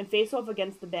and face off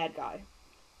against the bad guy.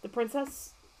 The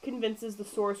princess convinces the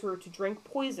sorcerer to drink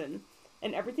poison,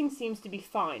 and everything seems to be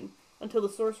fine until the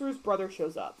sorcerer's brother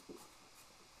shows up.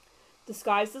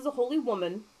 Disguised as a holy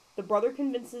woman, the brother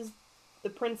convinces the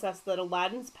princess that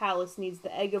Aladdin's palace needs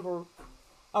the egg of a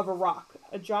roc,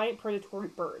 a giant predatory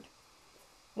bird.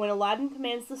 When Aladdin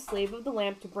commands the Slave of the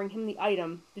Lamp to bring him the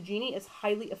item, the genie is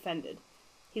highly offended.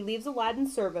 He leaves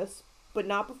Aladdin's service, but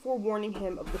not before warning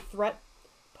him of the threat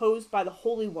posed by the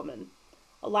holy woman.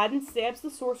 Aladdin stabs the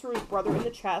sorcerer's brother in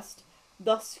the chest,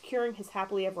 thus securing his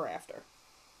happily ever after.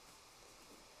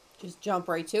 Just jump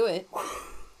right to it.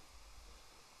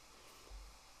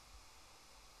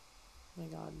 My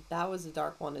God, that was a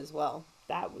dark one as well.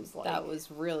 That was like... That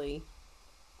was really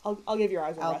I'll give your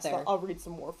eyes a Out rest. there. I'll read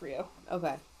some more for you.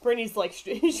 Okay. Brittany's like,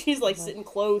 she's like sitting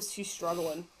close. She's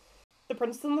struggling. The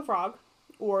Princess and the Frog,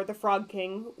 or the Frog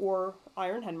King, or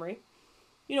Iron Henry.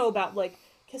 You know about like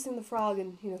kissing the frog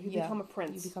and you become a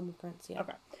prince. You become a prince. Yeah.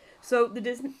 Okay. So the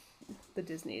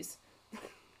Disneys.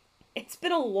 It's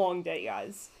been a long day,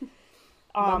 guys.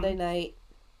 Monday night,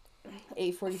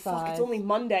 8:45. Fuck, it's only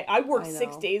Monday. I worked I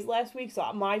 6 know. days last week,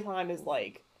 so my time is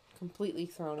like Completely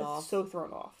thrown off. so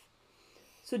thrown off.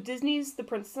 So Disney's The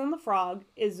Princess and the Frog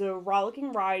is a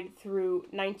rollicking ride through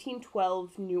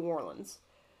 1912 New Orleans,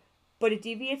 but it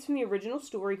deviates from the original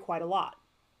story quite a lot.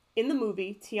 In the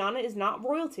movie, Tiana is not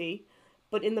royalty,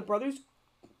 but in the Brothers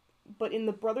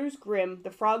Grimm,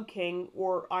 the Frog King,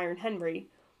 or Iron Henry,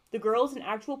 the girl is an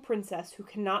actual princess who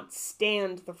cannot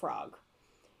stand the frog.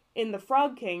 In the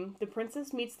Frog King, the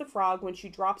princess meets the frog when she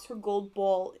drops her gold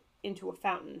ball into a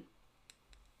fountain.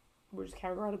 We're just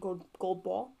carrying around a gold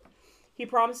ball. He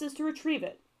promises to retrieve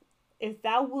it, if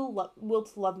thou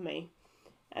wilt love me,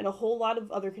 and a whole lot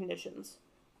of other conditions.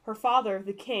 Her father,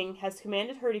 the king, has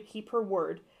commanded her to keep her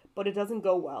word, but it doesn't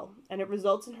go well, and it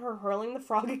results in her hurling the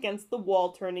frog against the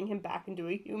wall, turning him back into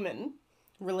a human.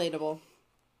 Relatable.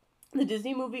 The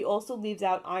Disney movie also leaves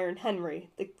out Iron Henry,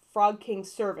 the Frog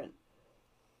King's servant,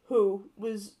 who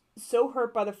was so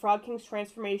hurt by the Frog King's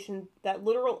transformation that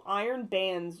literal iron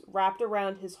bands wrapped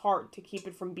around his heart to keep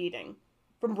it from breaking,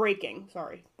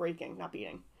 not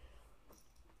beating.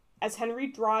 As Henry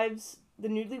drives the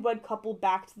newlywed couple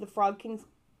back to the Frog King's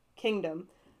kingdom,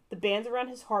 the bands around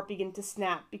his heart begin to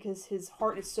snap because his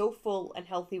heart is so full and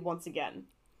healthy once again.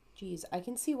 Jeez, I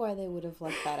can see why they would have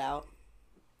left that out.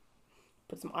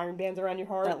 Put some iron bands around your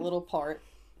heart. That little part.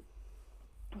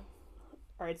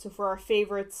 Alright, so for our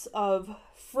favorites of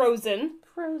Frozen.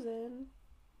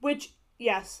 Which,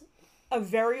 yes, a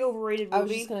very overrated movie. I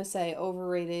was just going to say,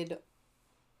 overrated.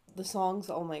 The songs,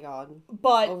 oh my god.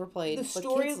 But overplayed. The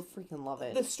story, but kids freaking love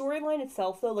it. The storyline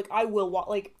itself, though, like, I will watch,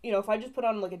 like, if I just put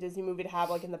on, like, a Disney movie to have,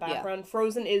 like, in the background,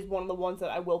 Frozen is one of the ones that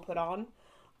I will put on.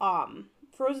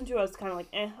 Frozen 2 I was kind of,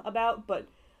 like, about, but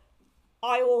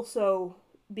I also,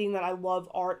 being that I love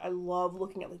art, I love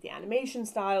looking at, like, the animation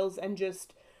styles, and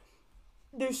just,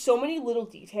 there's so many little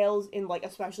details in, like,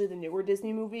 especially the newer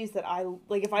Disney movies that I,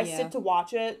 like, if I sit to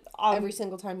watch it... every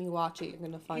single time you watch it, you're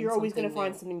going to find You're always going to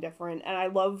find something different, and I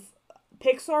love...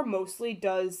 Pixar mostly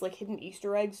does, like, hidden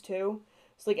Easter eggs, too.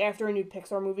 So, like, after a new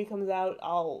Pixar movie comes out,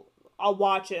 I'll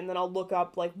watch it, and then I'll look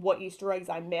up, like, what Easter eggs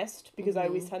I missed, because I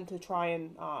always tend to try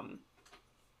and,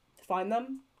 find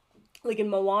them. Like, in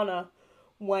Moana,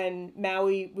 when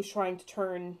Maui was trying to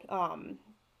turn,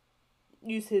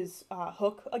 use his,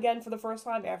 hook again for the first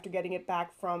time after getting it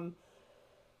back from...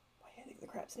 I can't think of the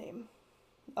crab's name.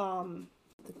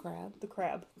 The crab? The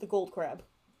crab. The gold crab.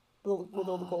 With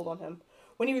all the gold on him.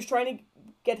 When he was trying to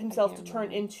get himself to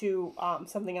turn into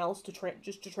something else to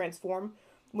transform,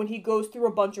 when he goes through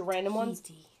a bunch of random ones.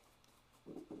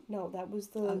 No, that was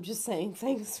the. I'm just saying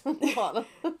things from the bottom.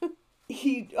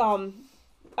 He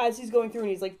as he's going through and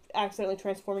he's like accidentally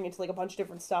transforming into like a bunch of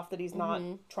different stuff that he's not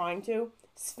trying to.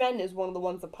 Sven is one of the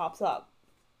ones that pops up.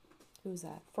 Who's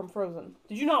that? From Frozen.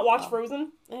 Did you not watch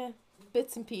Frozen?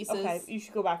 Bits and pieces. Okay, you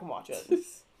should go back and watch it.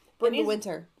 In the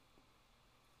winter.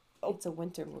 Oh. It's a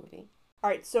winter movie.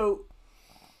 Alright, so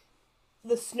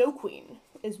the Snow Queen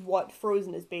is what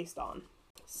Frozen is based on.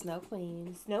 Snow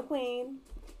Queen. Snow Queen.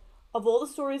 Of all the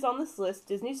stories on this list,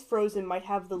 Disney's Frozen might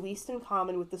have the least in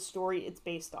common with the story it's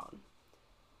based on.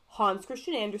 Hans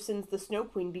Christian Andersen's The Snow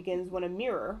Queen begins when a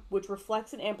mirror, which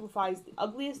reflects and amplifies the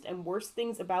ugliest and worst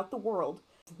things about the world,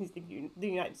 the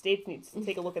United States needs to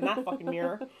take a look in that fucking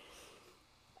mirror,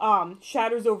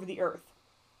 shatters over the earth.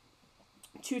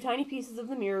 Two tiny pieces of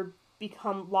the mirror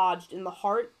become lodged in the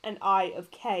heart and eye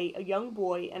of Kay, a young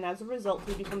boy, and as a result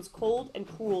he becomes cold and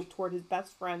cruel toward his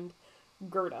best friend,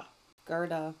 Gerda.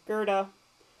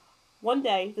 One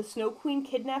day, the Snow Queen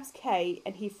kidnaps Kay,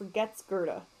 and he forgets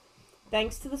Gerda.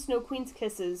 Thanks to the Snow Queen's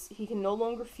kisses, he can no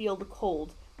longer feel the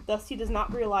cold, thus he does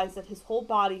not realize that his whole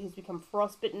body has become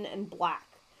frostbitten and black.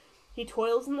 He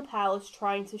toils in the palace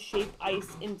trying to shape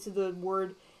ice into the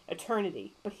word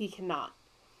eternity, but he cannot.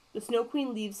 The Snow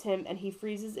Queen leaves him and he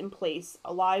freezes in place,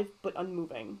 alive but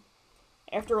unmoving.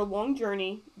 After a long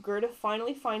journey, Gerda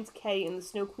finally finds Kay in the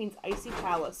Snow Queen's icy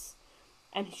palace,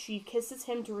 and she kisses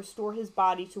him to restore his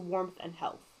body to warmth and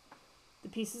health. The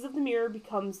pieces of the mirror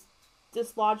becomes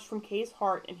dislodged from Kay's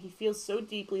heart, and he feels so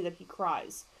deeply that he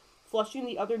cries, flushing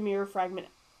the other mirror fragment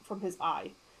from his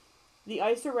eye. The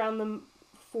ice around them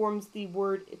forms the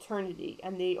word eternity,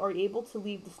 and they are able to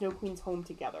leave the Snow Queen's home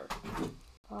together.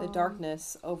 The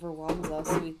darkness overwhelms us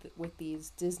with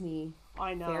these Disney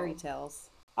fairy tales.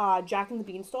 Jack and the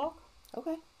Beanstalk.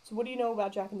 Okay. So what do you know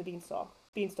about Jack and the Beanstalk?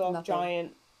 Beanstalk, Nothing.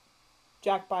 giant.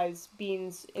 Jack buys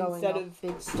beans Going instead up, of...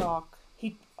 big stalk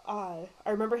I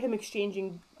remember him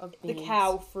exchanging of the beans.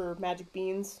 cow for magic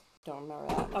beans. Don't remember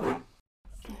that. Okay.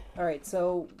 All right,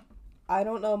 so I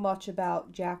don't know much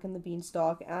about Jack and the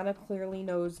Beanstalk. Anna clearly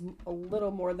knows a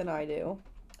little more than I do.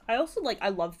 I also I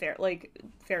love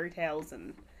fairy tales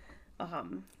and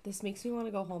This makes me want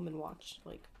to go home and watch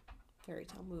fairy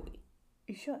tale movie.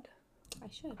 You should. I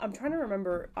should. I'm trying to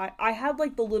remember. I had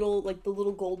the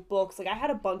little gold books. I had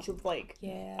a bunch of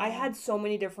Yeah. I had so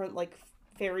many different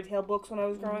fairy tale books when I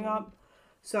was growing up.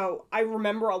 So I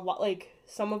remember a lot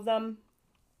some of them.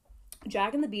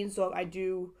 Jack and the Beanstalk I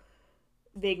do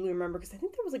vaguely remember because I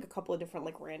think there was a couple of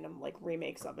different random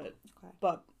remakes of it. Okay.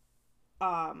 But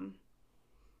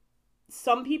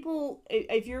some people,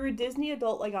 if you're a Disney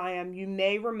adult like I am, you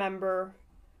may remember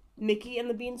Mickey and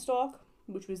the Beanstalk,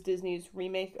 which was Disney's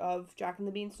remake of Jack and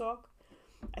the Beanstalk.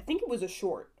 I think it was a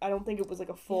short. I don't think it was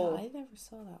a full... Yeah, I never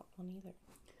saw that one either.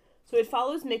 So it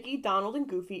follows Mickey, Donald, and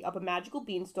Goofy up a magical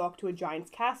beanstalk to a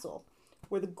giant's castle,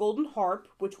 where the golden harp,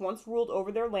 which once ruled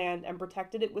over their land and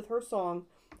protected it with her song,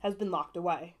 has been locked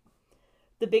away.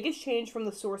 The biggest change from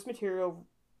the source material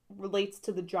relates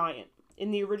to the giant.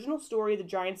 In the original story, the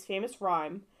giant's famous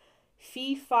rhyme,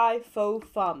 "Fee, fi, fo,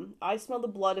 fum, I smell the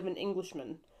blood of an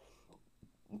Englishman.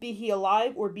 Be he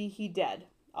alive or be he dead,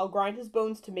 I'll grind his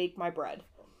bones to make my bread."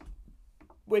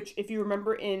 Which, if you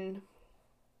remember in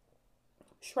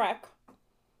Shrek,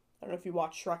 I don't know if you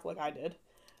watched Shrek like I did.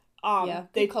 Yeah,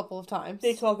 a couple of times.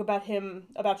 They talk about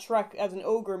Shrek as an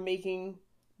ogre making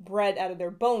bread out of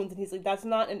their bones, and he's like, "That's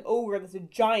not an ogre, that's a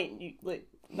giant." You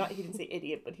not he didn't say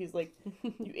idiot, but he's like,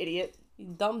 "You idiot, you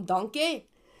dumb donkey."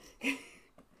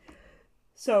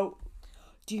 So,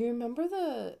 do you remember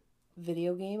the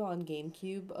video game on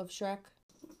GameCube of Shrek?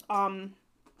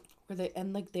 Where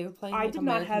they were playing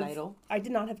American Idol. I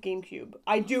did not have GameCube.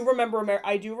 I do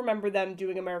remember them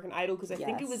doing American Idol because I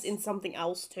think it was in something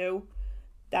else too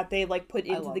that they put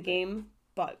into the game.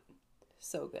 But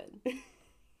so good.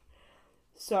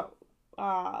 So,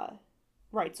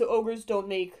 right. So ogres don't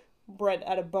make bread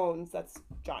out of bones. That's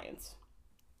giants.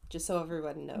 Just so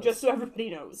everybody knows. Just so everybody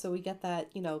knows. So we get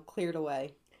that cleared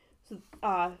away. So,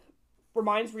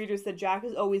 reminds readers that Jack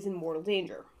is always in mortal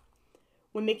danger.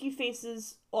 When Mickey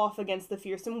faces off against the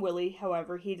fearsome Willie,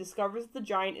 however, he discovers the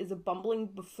giant is a bumbling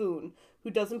buffoon who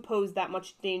doesn't pose that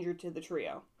much danger to the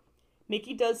trio.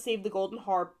 Mickey does save the golden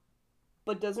harp,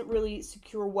 but doesn't really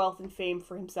secure wealth and fame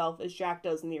for himself as Jack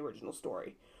does in the original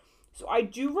story. So I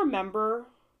do remember,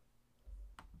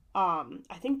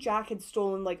 I think Jack had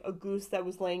stolen a goose that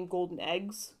was laying golden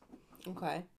eggs.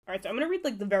 Okay. Alright, so I'm going to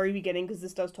read the very beginning because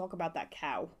this does talk about that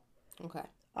cow. Okay.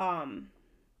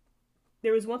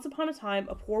 There was once upon a time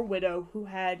a poor widow who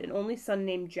had an only son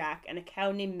named Jack and a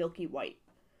cow named Milky White.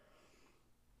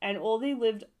 And all they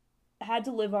had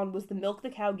to live on was the milk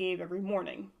the cow gave every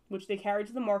morning, which they carried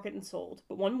to the market and sold.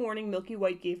 But one morning, Milky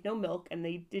White gave no milk, and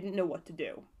they didn't know what to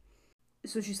do.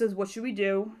 So she says, "What should we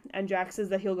do?" And Jack says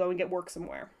that he'll go and get work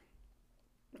somewhere.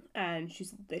 And she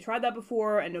said they tried that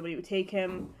before, and nobody would take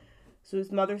him. So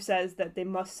his mother says that they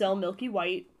must sell Milky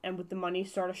White, and with the money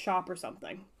start a shop or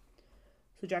something.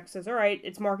 So Jack says, "All right,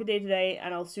 it's market day today,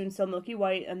 and I'll soon sell Milky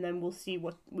White, and then we'll see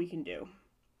what we can do."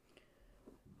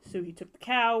 So he took the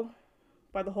cow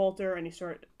by the halter,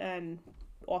 and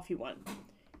off he went.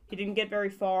 He didn't get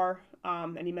very far,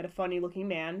 and he met a funny-looking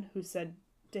man who said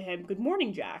to him, "Good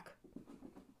morning, Jack."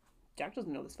 Jack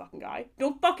doesn't know this fucking guy.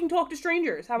 Don't fucking talk to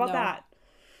strangers. How about that?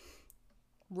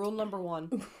 Rule number 1.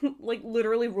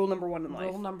 Literally rule number 1 in life.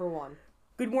 Rule number 1.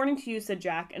 "Good morning to you," said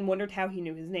Jack, and wondered how he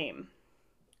knew his name.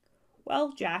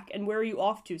 "Well, Jack, and where are you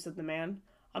off to?" said the man.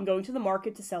 "I'm going to the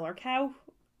market to sell our cow."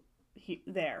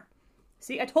 There.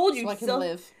 See, I told you. So I can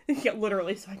live. Yeah,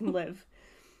 literally, so I can live.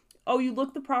 "Oh, you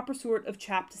look the proper sort of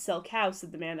chap to sell cows,"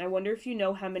 said the man. "I wonder if you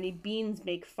know how many beans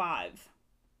make 5.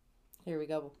 Here we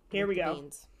go. Here we go.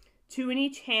 Beans. 2 in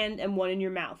each hand and 1 in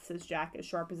your mouth," says Jack, as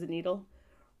sharp as a needle.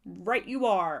 "Right you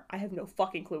are." I have no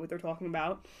fucking clue what they're talking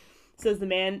about, says the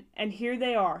man, "and here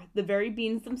they are, the very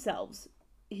beans themselves."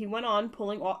 He went on,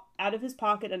 pulling out of his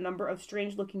pocket a number of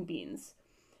strange-looking beans.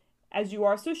 "As you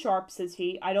are so sharp," says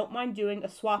he, "I don't mind doing a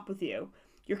swap with you,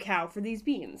 your cow, for these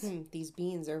beans." These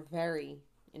beans are very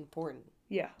important.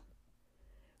 Yeah.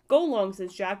 "Go along,"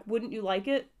 says Jack. "Wouldn't you like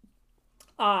it?"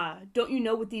 Don't you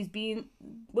know what these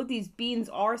beans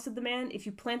are?" said the man. "If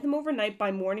you plant them overnight,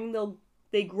 by morning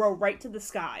they grow right to the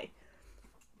sky."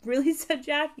 "Really?" said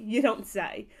Jack. "You don't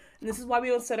say." And this is why we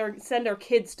don't send our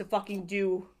kids to fucking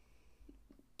do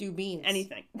beans.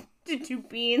 Anything. To do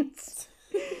beans.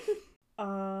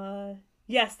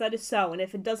 Yes, that is so, and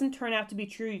if it doesn't turn out to be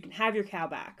true, you can have your cow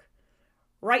back.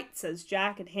 Right, says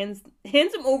Jack, and hands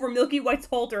him over Milky White's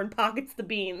halter and pockets the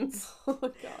beans. Oh my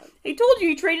god. I told you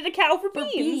he traded a cow for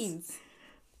beans. Beans.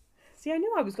 See, I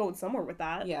knew I was going somewhere with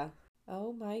that. Yeah.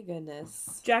 Oh my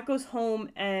goodness. Jack goes home,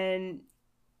 and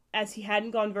as he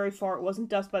hadn't gone very far, it wasn't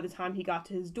dusk by the time he got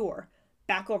to his door.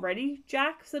 Back already,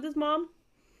 Jack? Said his mom.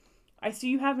 I see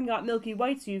you haven't got Milky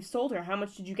White, so you've sold her. How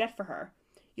much did you get for her?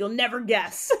 You'll never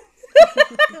guess.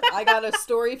 I got a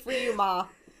story for you, Ma.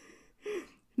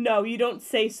 No, you don't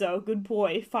say so. Good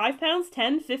boy. 5 pounds?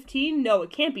 10? 15? No, it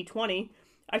can't be 20.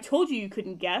 I told you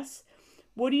couldn't guess.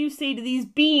 What do you say to these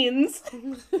beans?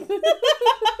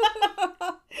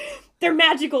 They're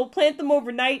magical. Plant them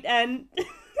overnight and...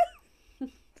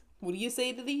 What do you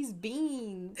say to these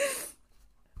beans?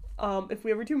 If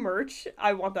we ever do merch,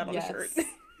 I want that on a shirt.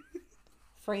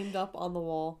 Framed up on the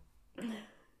wall.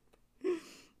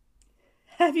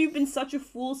 Have you been such a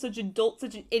fool, such a dolt,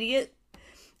 such an idiot,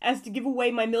 as to give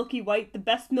away my Milky White, the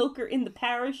best milker in the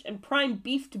parish, and prime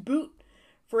beef to boot,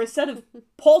 for a set of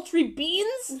paltry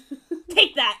beans?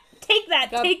 Take that! Take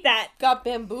that! Take that! Got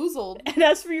bamboozled. And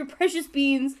as for your precious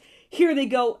beans, here they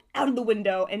go, out of the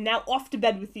window, and now off to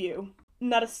bed with you.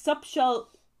 Not a sup shall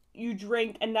you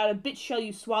drink, and not a bit shall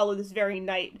you swallow this very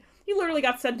night. He literally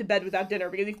got sent to bed without dinner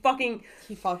because he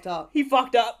fucked up. He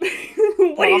fucked up.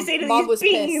 What do you say to Mom these was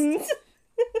beans? Pissed.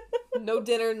 No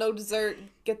dinner, no dessert.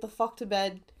 Get the fuck to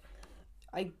bed.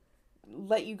 I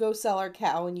let you go sell our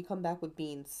cow and you come back with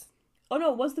beans. Oh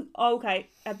no, it was okay,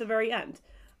 at the very end.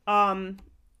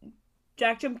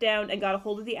 Jack jumped down and got a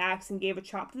hold of the axe and gave a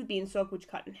chop to the beanstalk, which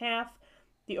cut in half.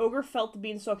 The ogre felt the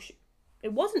beanstalk...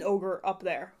 It wasn't ogre up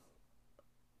there.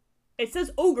 It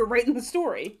says ogre right in the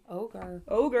story.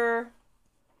 Ogre.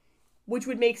 Which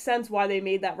would make sense why they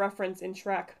made that reference in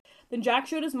Shrek. Then Jack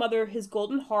showed his mother his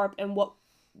golden harp and what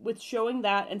with showing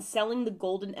that and selling the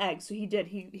golden eggs. So he did.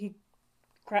 He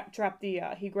grabbed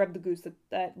the goose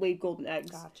that laid golden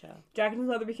eggs. Gotcha. Jack and his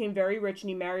mother became very rich and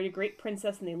he married a great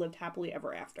princess and they lived happily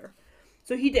ever after.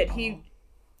 So he did.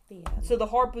 So the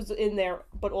harp was in there,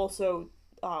 but also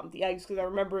the eggs, because I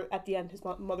remember at the end his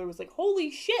mother was like,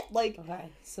 holy shit, like... Okay,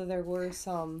 so there were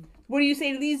some... What do you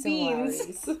say to these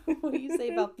beans? What do you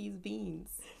say about these beans?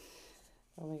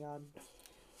 Oh my god.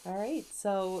 Alright,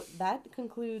 so that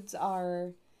concludes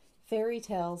our fairy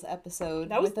tales episode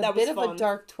with a bit of a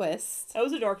dark twist. That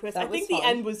was a dark twist. I think the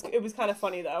end was kind of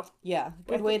funny though. Yeah,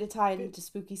 good way to tie it into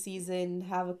spooky season,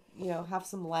 have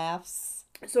some laughs.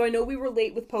 So I know we were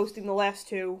late with posting the last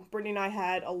two. Brittany and I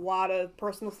had a lot of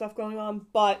personal stuff going on,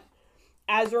 but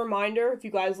as a reminder, if you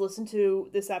guys listen to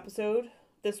this episode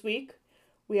this week,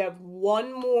 we have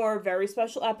one more very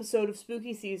special episode of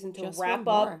spooky season to wrap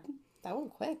up. That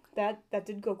went quick. That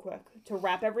did go quick. To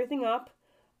wrap everything up,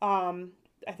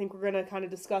 I think we're going to kind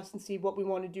of discuss and see what we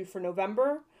want to do for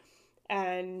November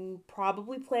and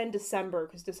probably plan December,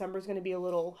 because December is going to be a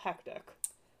little hectic.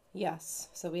 Yes,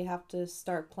 so we have to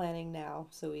start planning now.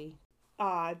 So we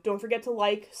don't forget to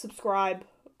like, subscribe,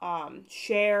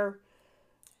 share,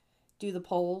 do the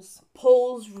polls,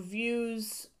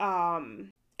 reviews,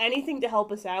 anything to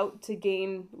help us out to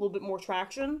gain a little bit more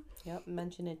traction. Yep,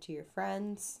 mention it to your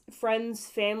friends,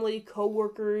 family,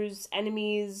 co-workers,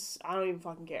 enemies. I don't even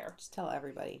fucking care. Just tell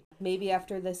everybody. Maybe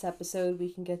after this episode we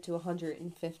can get to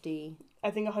 150.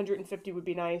 I think 150 would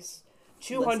be nice.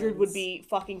 200 would be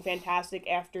fucking fantastic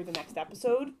after the next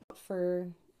episode. For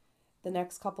the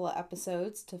next couple of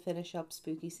episodes to finish up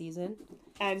spooky season.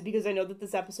 And because I know that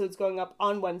this episode's going up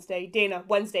on Wednesday. Dana,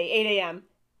 Wednesday, 8 a.m.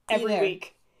 every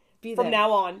week. From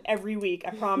now on, every week.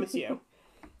 I promise you.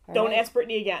 Don't ask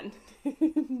Brittany again.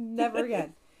 Never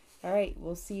again. All right,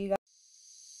 we'll see you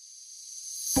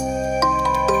guys.